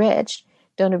 crazy rich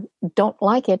don't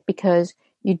like it because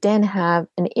you then have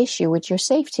an issue with your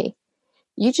safety.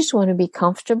 You just want to be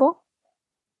comfortable,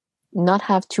 not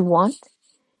have to want.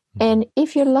 And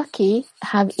if you're lucky,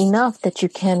 have enough that you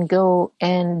can go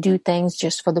and do things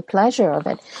just for the pleasure of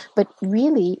it. But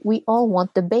really, we all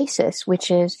want the basis, which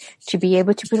is to be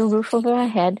able to put a roof over our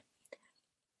head,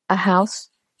 a house,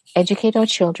 educate our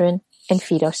children, and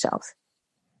feed ourselves.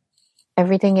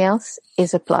 Everything else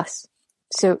is a plus.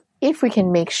 So if we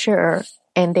can make sure,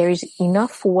 and there is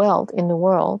enough wealth in the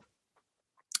world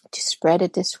to spread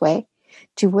it this way,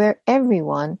 to where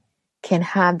everyone can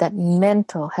have that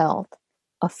mental health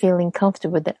of feeling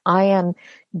comfortable that I am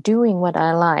doing what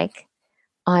I like,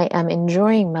 I am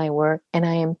enjoying my work, and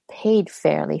I am paid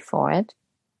fairly for it,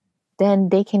 then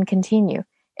they can continue.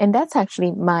 And that's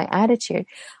actually my attitude.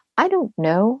 I don't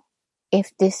know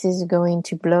if this is going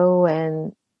to blow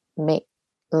and make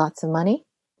lots of money,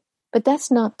 but that's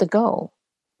not the goal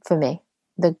for me.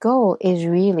 The goal is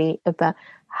really about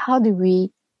how do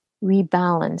we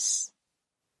rebalance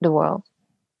the world,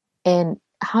 and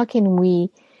how can we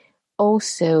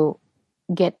also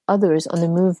get others on the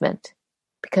movement,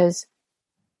 because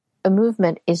a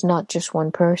movement is not just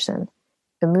one person.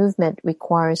 A movement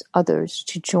requires others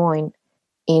to join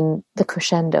in the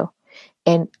crescendo.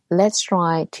 And let's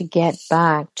try to get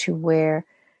back to where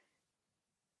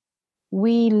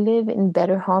we live in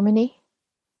better harmony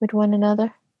with one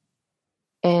another,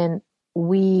 and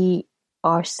we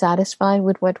are satisfied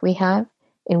with what we have,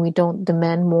 and we don't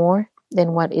demand more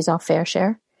than what is our fair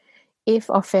share.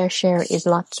 If our fair share is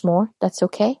lots more, that's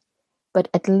okay. But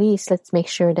at least let's make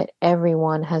sure that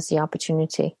everyone has the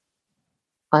opportunity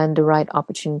and the right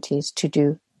opportunities to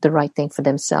do the right thing for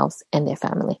themselves and their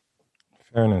family.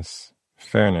 Fairness.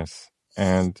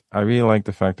 And I really like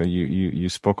the fact that you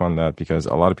spoke on that, because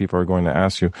a lot of people are going to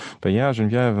ask you, but yeah,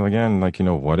 Genevieve, again,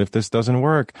 what if this doesn't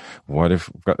work? What if,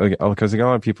 because a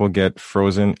lot of people get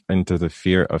frozen into the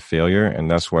fear of failure, and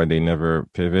that's why they never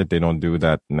pivot. They don't do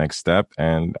that next step.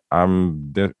 And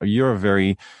you're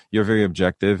very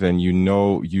objective, and you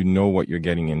know what you're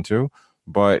getting into.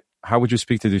 But how would you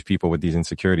speak to these people with these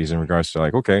insecurities in regards to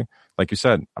okay, like you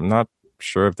said, I'm not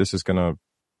sure if this is going to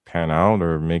pan out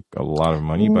or make a lot of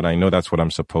money, but I know that's what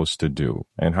I'm supposed to do.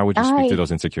 And how would you speak to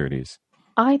those insecurities?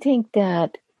 I think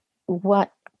that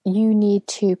what you need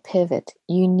to pivot,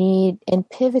 and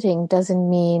pivoting doesn't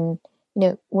mean,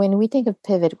 when we think of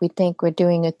pivot, we think we're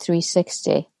doing a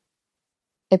 360.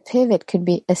 A pivot could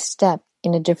be a step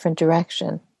in a different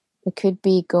direction. It could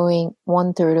be going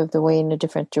 1/3 of the way in a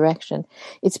different direction.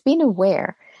 It's being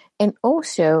aware. And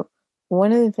also,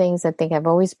 one of the things I think I've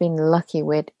always been lucky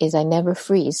with is I never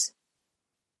freeze.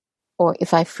 Or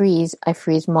if I freeze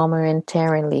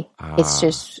momentarily. It's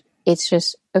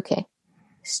just, okay,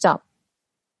 stop.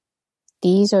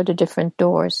 These are the different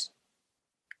doors.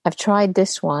 I've tried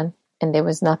this one and there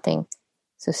was nothing.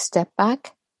 So step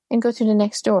back and go to the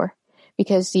next door.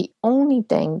 Because the only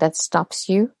thing that stops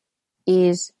you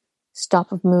is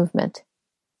stop of movement.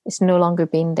 It's no longer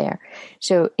been there.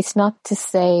 So it's not to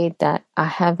say that I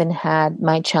haven't had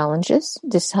my challenges.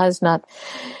 This has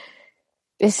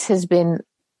been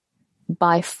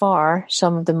by far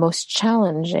some of the most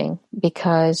challenging,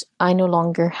 because I no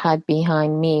longer had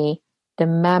behind me the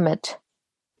mammoth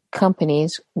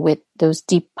companies with those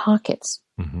deep pockets,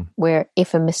 where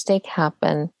if a mistake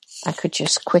happened, I could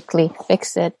just quickly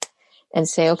fix it and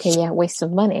say, okay, yeah, waste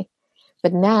of money.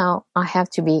 But now I have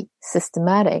to be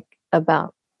systematic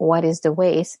about what is the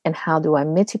waste and how do I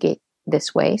mitigate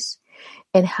this waste?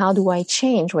 And how do I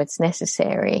change what's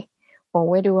necessary? Or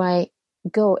where do I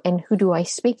go and who do I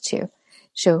speak to?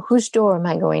 So whose door am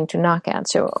I going to knock at?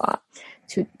 So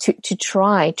to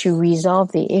try to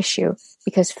resolve the issue,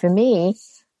 because for me,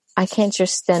 I can't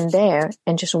just stand there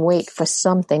and just wait for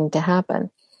something to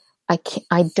happen.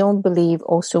 I don't believe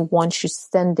also one should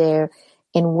stand there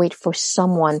and wait for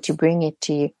someone to bring it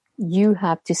to you. You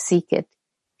have to seek it.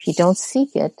 If you don't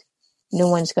seek it, no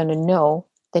one's going to know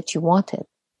that you want it.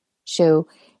 So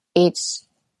it's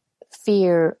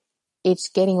fear. It's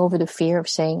getting over the fear of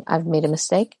saying, I've made a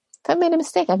mistake. If I've made a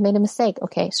mistake, I've made a mistake.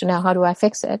 Okay, so now how do I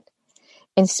fix it?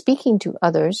 And speaking to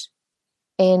others.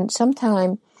 And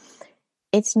sometimes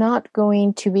it's not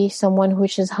going to be someone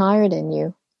which is higher than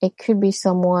you. It could be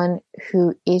someone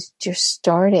who is just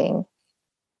starting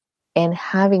and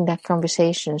having that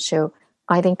conversation. So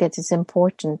I think that it's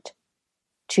important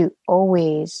to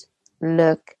always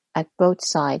look at both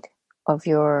sides of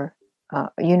your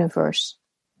universe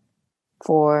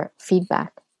for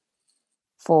feedback,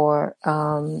 for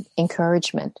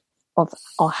encouragement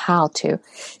or how to.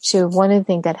 So one of the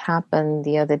things that happened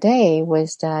the other day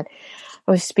was that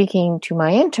I was speaking to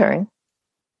my intern,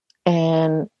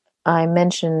 and I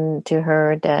mentioned to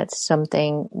her that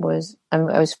something was, I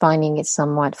was finding it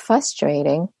somewhat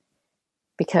frustrating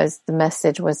because the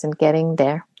message wasn't getting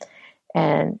there.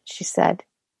 And she said,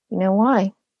 you know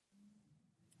why?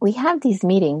 We have these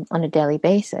meetings on a daily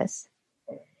basis,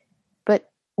 but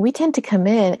we tend to come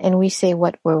in and we say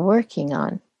what we're working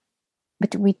on,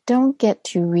 but we don't get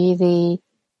to really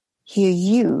hear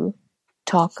you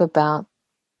talk about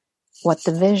what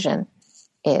the vision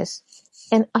is.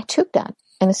 And I took that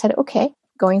and I said, okay,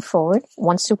 going forward,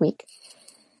 once a week,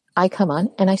 I come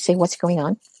on and I say what's going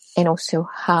on and also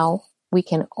how we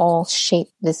can all shape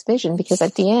this vision, because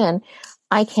at the end,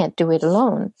 I can't do it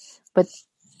alone, but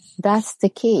that's the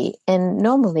key. And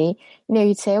normally,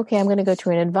 you'd say, okay, I'm going to go to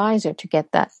an advisor to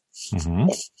get that. Mm-hmm.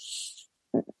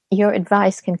 Your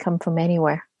advice can come from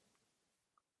anywhere.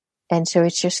 And so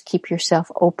it's just keep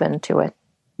yourself open to it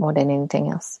more than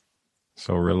anything else.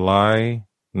 So rely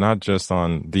not just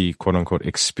on the quote unquote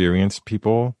experienced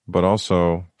people, but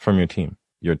also from your team.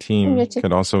 Your team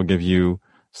could also give you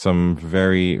some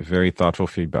very, very thoughtful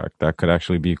feedback that could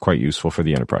actually be quite useful for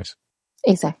the enterprise.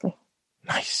 Exactly.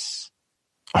 Nice.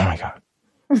 Oh my God.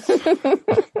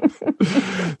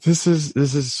 This is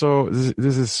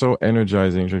so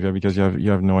energizing, Trika, because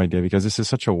you have no idea, because this is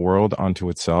such a world unto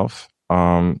itself.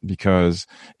 Because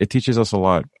it teaches us a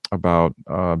lot about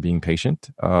being patient,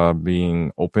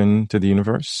 being open to the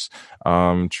universe,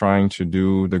 trying to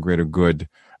do the greater good.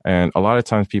 And a lot of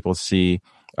times people see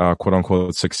quote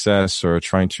unquote success or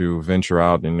trying to venture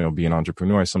out and be an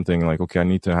entrepreneur as something like, okay, I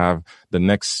need to have the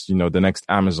next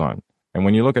Amazon. And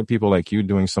when you look at people like you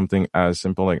doing something as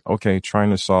simple like, okay, trying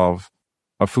to solve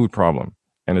a food problem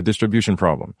and a distribution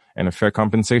problem and a fair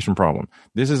compensation problem,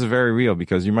 this is very real,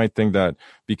 because you might think that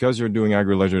because you're doing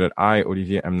agri-leisure that I,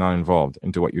 Olivier, am not involved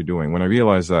into what you're doing. When I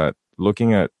realize that,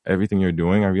 looking at everything you're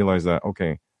doing, I realize that,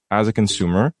 okay, as a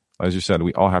consumer, as you said,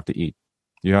 we all have to eat.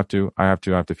 You have to, I have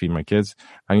to feed my kids.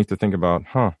 I need to think about,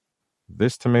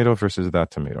 this tomato versus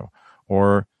that tomato,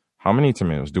 or how many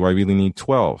tomatoes? Do I really need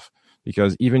 12?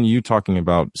 Because even you talking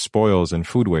about spoils and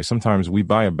food waste, sometimes we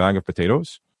buy a bag of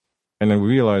potatoes and then we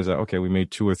realize that, okay, we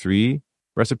made 2 or 3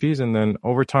 recipes, and then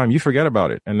over time you forget about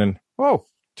it. And then,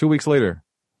 2 weeks later,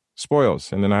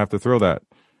 spoils. And then I have to throw that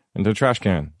into a trash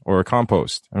can or a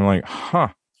compost. And I'm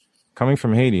like, coming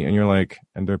from Haiti. And you're like,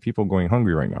 and there are people going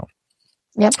hungry right now.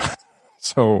 Yep.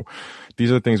 So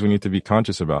these are things we need to be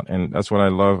conscious about. And that's what I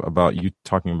love about you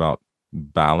talking about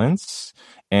balance.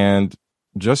 And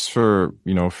just for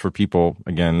people,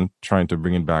 again, trying to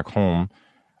bring it back home,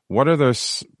 what are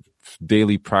those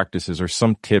daily practices or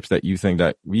some tips that you think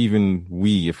that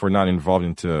if we're not involved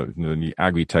into the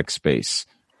agri-tech space,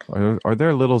 are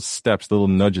there little steps, little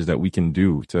nudges that we can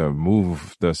do to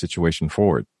move the situation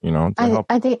forward, to help?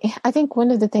 I think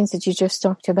one of the things that you just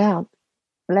talked about,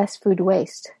 less food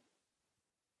waste,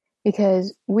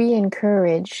 because we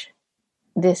encourage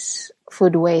this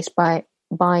food waste by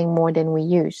buying more than we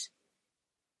use.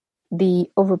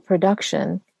 The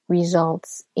overproduction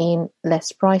results in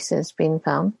less prices being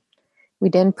found. We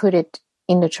then put it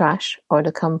in the trash or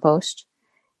the compost,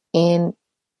 and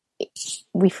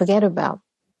we forget about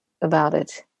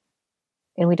it.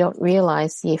 And we don't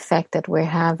realize the effect that we're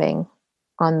having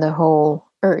on the whole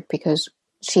earth, because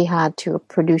she had to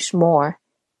produce more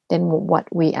than what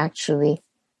we actually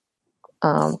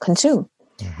consume.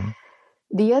 Mm-hmm.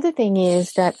 The other thing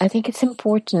is that I think it's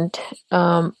important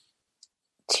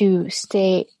to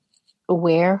stay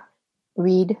aware,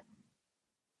 read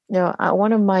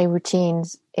One of my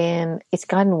routines, and it's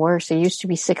gotten worse. It used to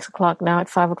be 6 o'clock. Now at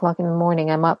 5 o'clock in the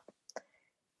morning, I'm up.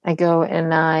 I go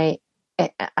and I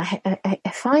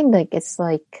find like it's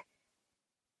like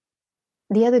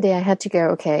the other day I had to go,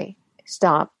 okay,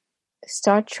 start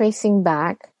tracing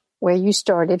back where you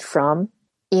started from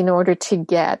in order to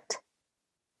get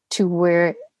to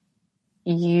where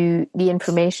the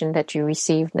information that you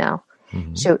received now.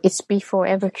 Mm-hmm. So it's be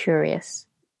forever curious.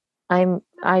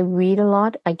 I read a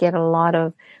lot. I get a lot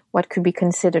of what could be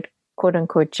considered quote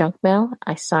unquote junk mail.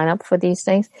 I sign up for these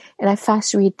things and I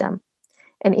fast read them.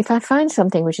 And if I find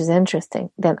something which is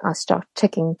interesting, then I'll start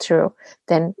ticking through,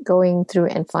 then going through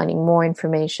and finding more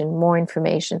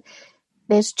information.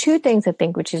 There's two things I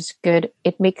think which is good.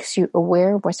 It makes you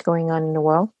aware of what's going on in the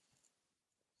world.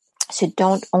 So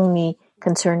don't only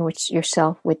concern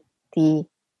yourself with the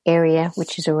area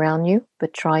which is around you,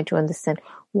 but try to understand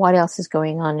what else is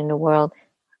going on in the world,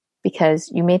 because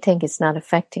you may think it's not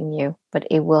affecting you, but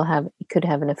it could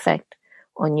have an effect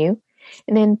on you.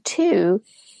 And then two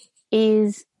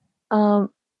is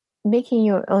making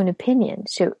your own opinion.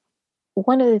 So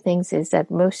one of the things is that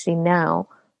mostly now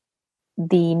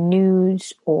the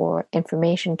news or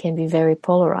information can be very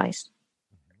polarized.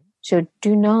 So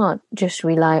do not just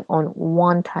rely on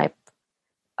one type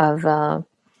of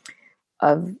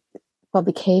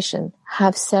publication.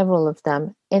 Have several of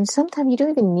them, and sometimes you don't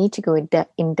even need to go in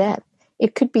depth.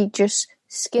 It could be just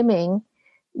skimming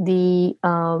the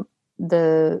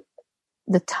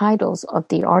titles of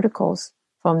the articles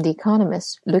from The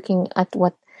Economist, looking at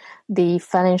what the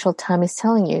Financial Times is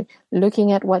telling you,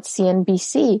 looking at what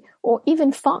CNBC or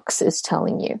even Fox is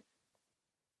telling you.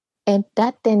 And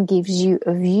that then gives you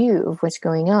a view of what's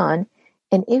going on.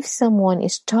 And if someone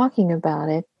is talking about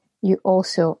it, you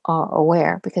also are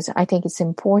aware, because I think it's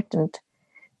important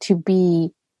to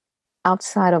be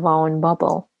outside of our own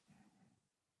bubble,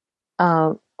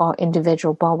 our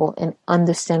individual bubble, and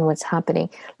understand what's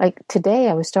happening. Like today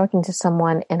I was talking to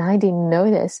someone and I didn't know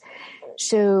this.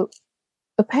 So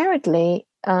apparently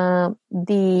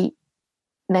the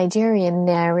Nigerian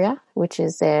naira, which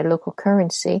is their local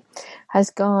currency,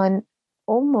 has gone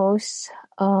almost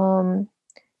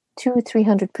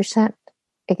 200-300%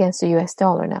 against the US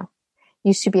dollar now.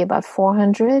 Used to be about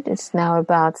 400. It's now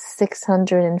about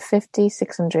 650,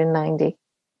 690.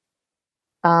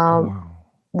 Wow.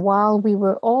 While we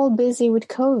were all busy with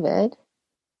COVID,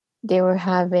 they were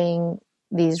having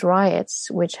these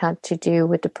riots, which had to do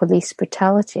with the police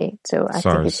brutality. So I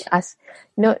think it's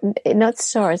not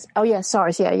SARS. Oh yeah,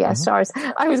 SARS. Yeah, mm-hmm. SARS.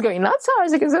 I was going, not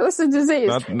SARS, because it was a disease.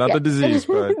 Not the disease,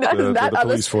 but the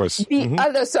police force. The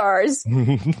other SARS.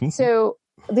 So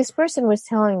this person was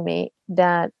telling me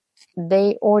that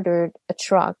they ordered a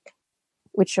truck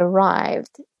which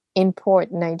arrived in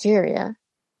Port Nigeria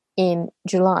in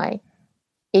July.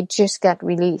 It just got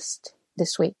released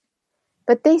this week.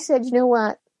 But they said, you know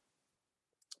what?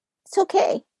 It's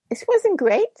okay. It wasn't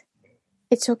great.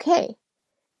 It's okay.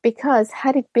 Because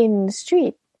had it been in the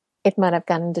street, it might have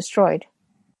gotten destroyed.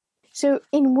 So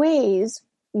in ways,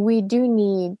 we do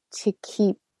need to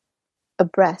keep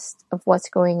abreast of what's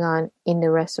going on in the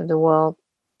rest of the world.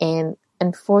 And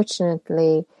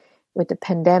unfortunately, with the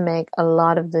pandemic, a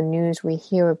lot of the news we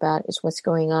hear about is what's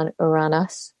going on around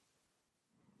us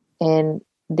and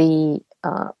the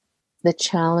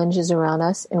challenges around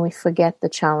us, and we forget the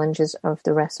challenges of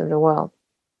the rest of the world.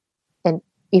 And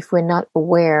if we're not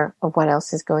aware of what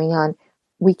else is going on,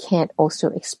 we can't also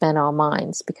expand our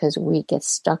minds, because we get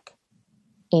stuck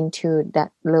into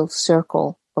that little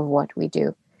circle of what we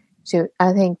do. So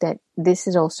I think that this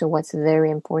is also what's very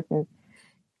important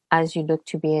as you look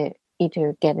to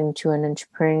either get into an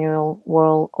entrepreneurial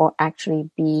world or actually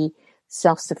be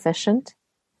self-sufficient,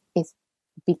 is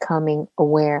becoming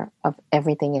aware of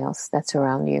everything else that's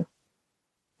around you.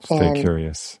 Stay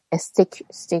curious.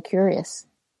 Stay curious.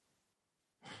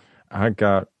 I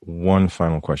got one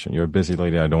final question. You're a busy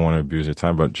lady. I don't want to abuse your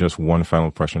time, but just one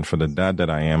final question for the dad that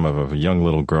I am of a young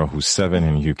little girl who's 7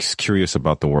 and who's curious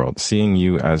about the world. Seeing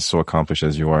you as so accomplished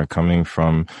as you are, coming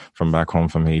from back home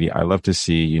from Haiti, I love to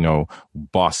see,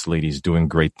 boss ladies doing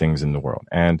great things in the world.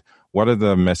 And what are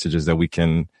the messages that we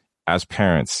can, as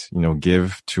parents,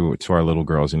 give to our little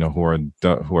girls, who are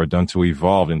done to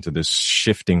evolve into this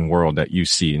shifting world that you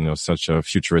see, such a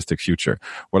futuristic future?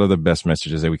 What are the best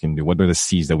messages that we can do? What are the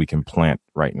seeds that we can plant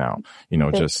right now?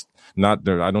 Just not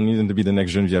there. I don't need them to be the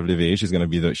next Geneviève Leveillé. She's going to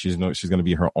be she's going to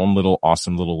be her own little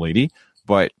awesome little lady.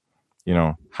 But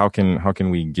how can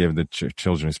we give the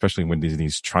children, especially when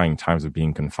these trying times of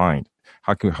being confined,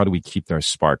 how do we keep their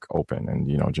spark open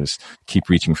and just keep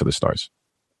reaching for the stars?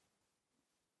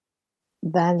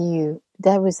 Value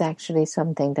that was actually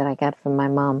something that I got from my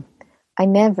mom. She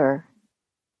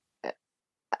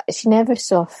never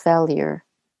saw failure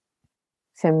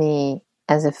for me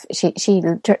as if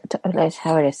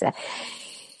how would I say?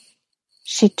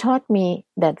 She taught me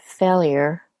that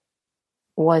failure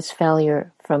was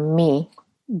failure from me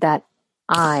that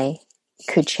I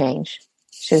could change.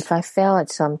 So if I fail at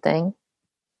something,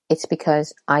 it's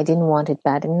because I didn't want it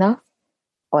bad enough,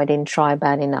 or I didn't try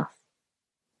bad enough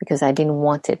because I didn't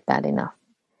want it bad enough.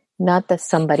 Not that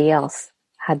somebody else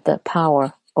had the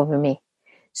power over me.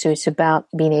 So it's about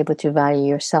being able to value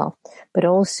yourself, but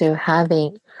also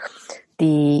having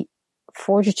the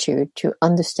fortitude to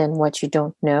understand what you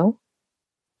don't know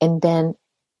and then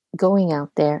going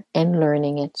out there and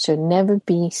learning it. So never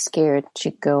be scared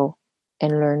to go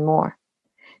and learn more.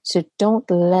 So don't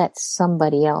let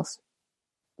somebody else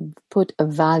put a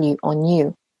value on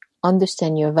you.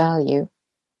 Understand your value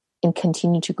and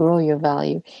continue to grow your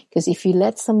value. Because if you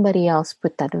let somebody else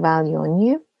put that value on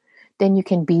you, then you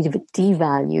can be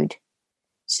devalued.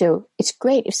 So it's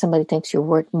great if somebody thinks you're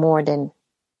worth more than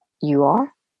you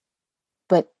are,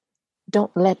 but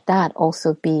don't let that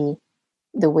also be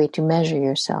the way to measure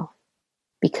yourself,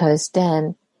 because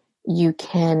then you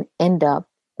can end up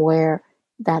where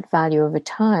that value over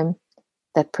time,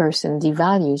 that person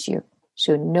devalues you.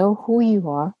 So know who you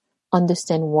are,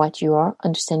 understand what you are,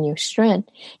 understand your strength,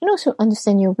 and also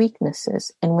understand your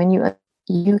weaknesses. And when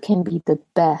you can be the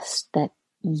best that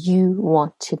you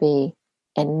want to be,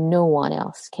 and no one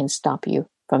else can stop you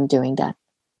from doing that.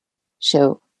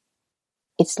 So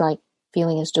it's like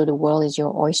feeling as though the world is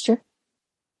your oyster.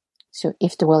 So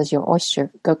if the world is your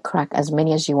oyster, go crack as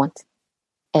many as you want.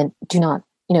 And do not,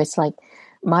 it's like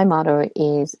my motto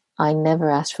is, I never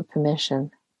ask for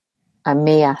permission. I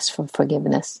may ask for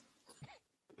forgiveness.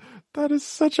 That is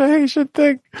such a Haitian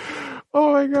thing.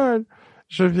 Oh my God.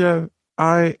 Geneviève,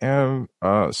 I am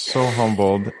so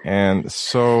humbled and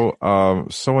so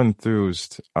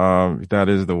enthused. That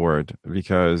is the word,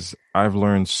 because I've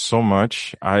learned so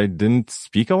much. I didn't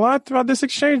speak a lot throughout this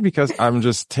exchange because I'm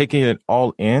just taking it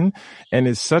all in. And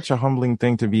it's such a humbling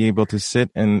thing to be able to sit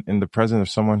in the presence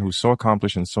of someone who's so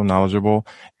accomplished and so knowledgeable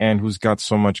and who's got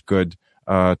so much good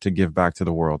to give back to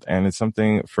the world. And it's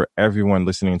something for everyone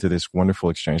listening to this wonderful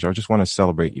exchange. I just want to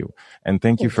celebrate you and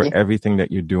thank you for everything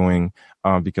that you're doing,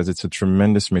 because it's a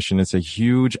tremendous mission. It's a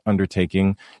huge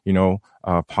undertaking,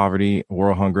 poverty,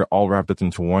 world hunger, all wrapped up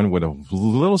into one with a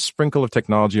little sprinkle of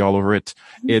technology all over it.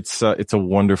 It's a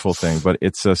wonderful thing, but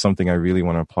it's something I really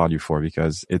want to applaud you for,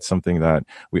 because it's something that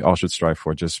we all should strive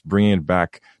for. Just bringing it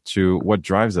back to what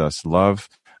drives us: love,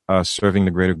 serving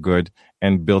the greater good,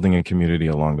 and building a community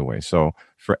along the way. So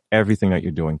for everything that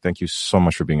you're doing, thank you so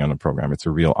much for being on the program. It's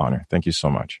a real honor. Thank you so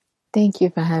much. Thank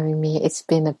you for having me. It's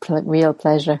been a real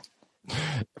pleasure.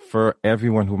 For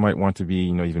everyone who might want to be,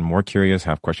 even more curious,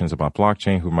 have questions about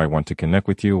blockchain, who might want to connect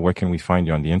with you, where can we find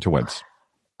you on the interwebs?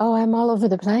 Oh, I'm all over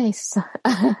the place.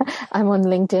 I'm on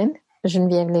LinkedIn,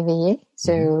 Geneviève Léveillé.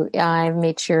 So I've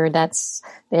made sure that's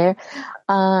there.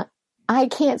 I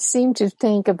can't seem to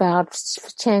think about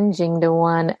changing the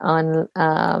one on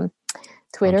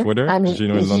Twitter. On Twitter?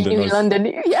 Gino in London.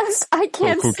 Yes, I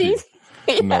can't see.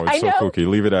 No, it's so kooky.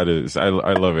 Leave it as it is. I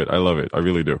love it. I love it. I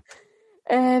really do.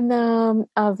 And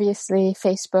obviously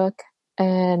Facebook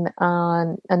and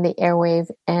on the airwave.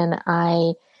 And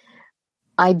I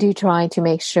do try to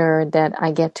make sure that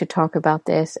I get to talk about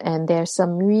this. And there's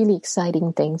some really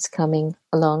exciting things coming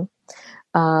along.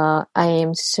 I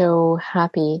am so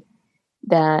happy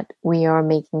that we are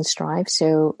making strides.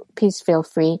 So please feel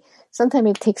free. Sometimes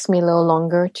it takes me a little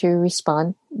longer to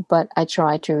respond, but I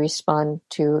try to respond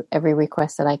to every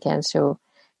request that I can. So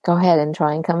go ahead and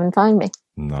try and come and find me.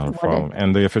 Not a problem.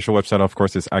 And the official website, of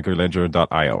course, is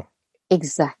agriledger.io.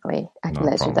 Exactly.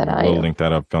 Agriledger.io. We'll link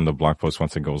that up on the blog post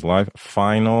once it goes live.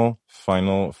 Final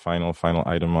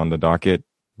item on the docket.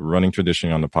 Running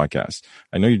tradition on the podcast.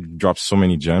 I know you dropped so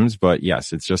many gems, but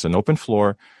yes, it's just an open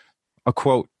floor, a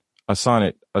quote, a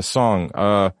sonnet, a song,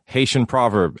 a Haitian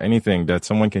proverb, anything that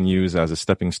someone can use as a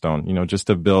stepping stone, just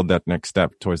to build that next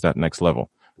step towards that next level.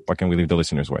 What can we leave the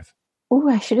listeners with? Oh,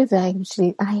 I should have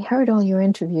actually, I heard all your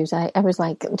interviews. I was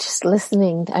like just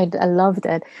listening. I loved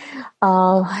it.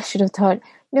 I should have thought,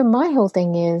 my whole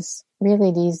thing is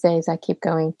really these days I keep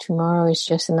going, tomorrow is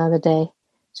just another day.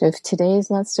 So if today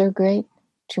is not so great,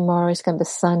 tomorrow the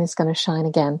sun is going to shine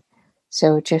again.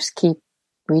 So just keep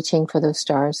reaching for those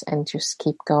stars and just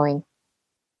keep going.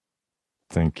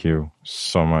 Thank you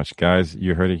so much. Guys,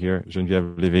 you heard it here.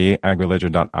 Geneviève Léveillé,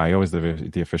 agriledger.io is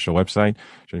the official website.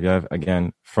 Geneviève,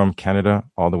 again, from Canada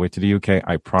all the way to the UK.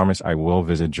 I promise I will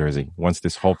visit Jersey. Once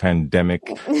this whole pandemic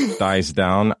dies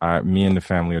down, me and the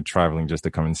family are traveling just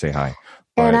to come and say hi.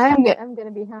 But, and I'm going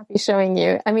to be happy showing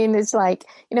you. I mean, it's like,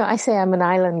 I say I'm an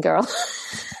island girl.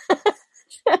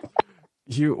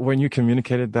 When you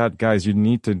communicated that, guys, you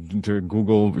need to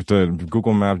Google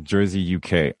Map Jersey,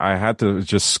 UK. I had to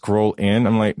just scroll in.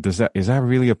 I'm like, is that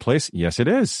really a place? Yes, it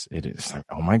is. It is. Like,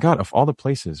 oh my God, of all the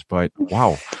places. But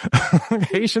wow,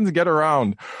 Haitians get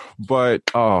around. But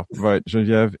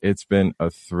Geneviève, it's been a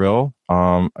thrill.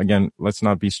 Again, let's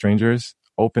not be strangers.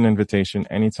 Open invitation.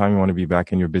 Anytime you want to be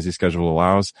back and your busy schedule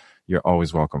allows, you're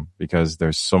always welcome because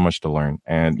there's so much to learn.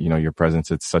 And, your presence,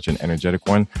 it's such an energetic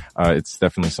one. It's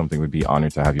definitely something we'd be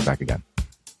honored to have you back again.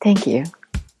 Thank you.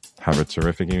 Have a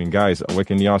terrific evening, guys.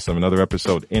 Awaken the Awesome, another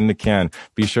episode in the can.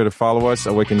 Be sure to follow us,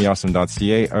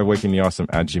 awakentheawesome.ca or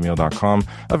awakentheawesome@gmail.com.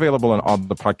 Available on all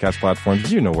the podcast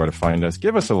platforms. You know where to find us.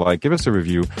 Give us a like, give us a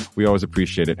review. We always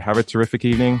appreciate it. Have a terrific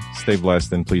evening. Stay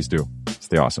blessed, and please do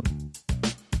stay awesome.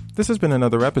 This has been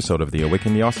another episode of the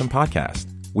Awaken the Awesome podcast.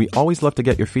 We always love to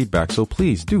get your feedback, so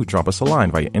please do drop us a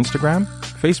line via Instagram,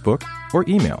 Facebook, or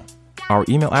email. Our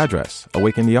email address,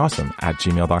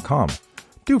 awakentheawesome@gmail.com.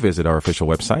 Do visit our official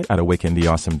website at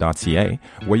awakentheawesome.ca,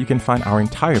 where you can find our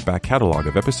entire back catalog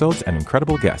of episodes and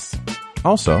incredible guests.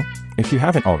 Also, if you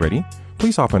haven't already,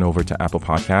 please hop on over to Apple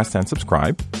Podcasts and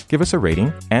subscribe, give us a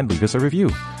rating, and leave us a review,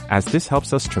 as this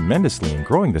helps us tremendously in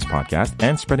growing this podcast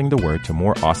and spreading the word to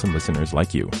more awesome listeners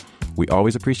like you. We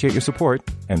always appreciate your support,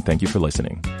 and thank you for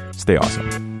listening. Stay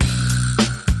awesome.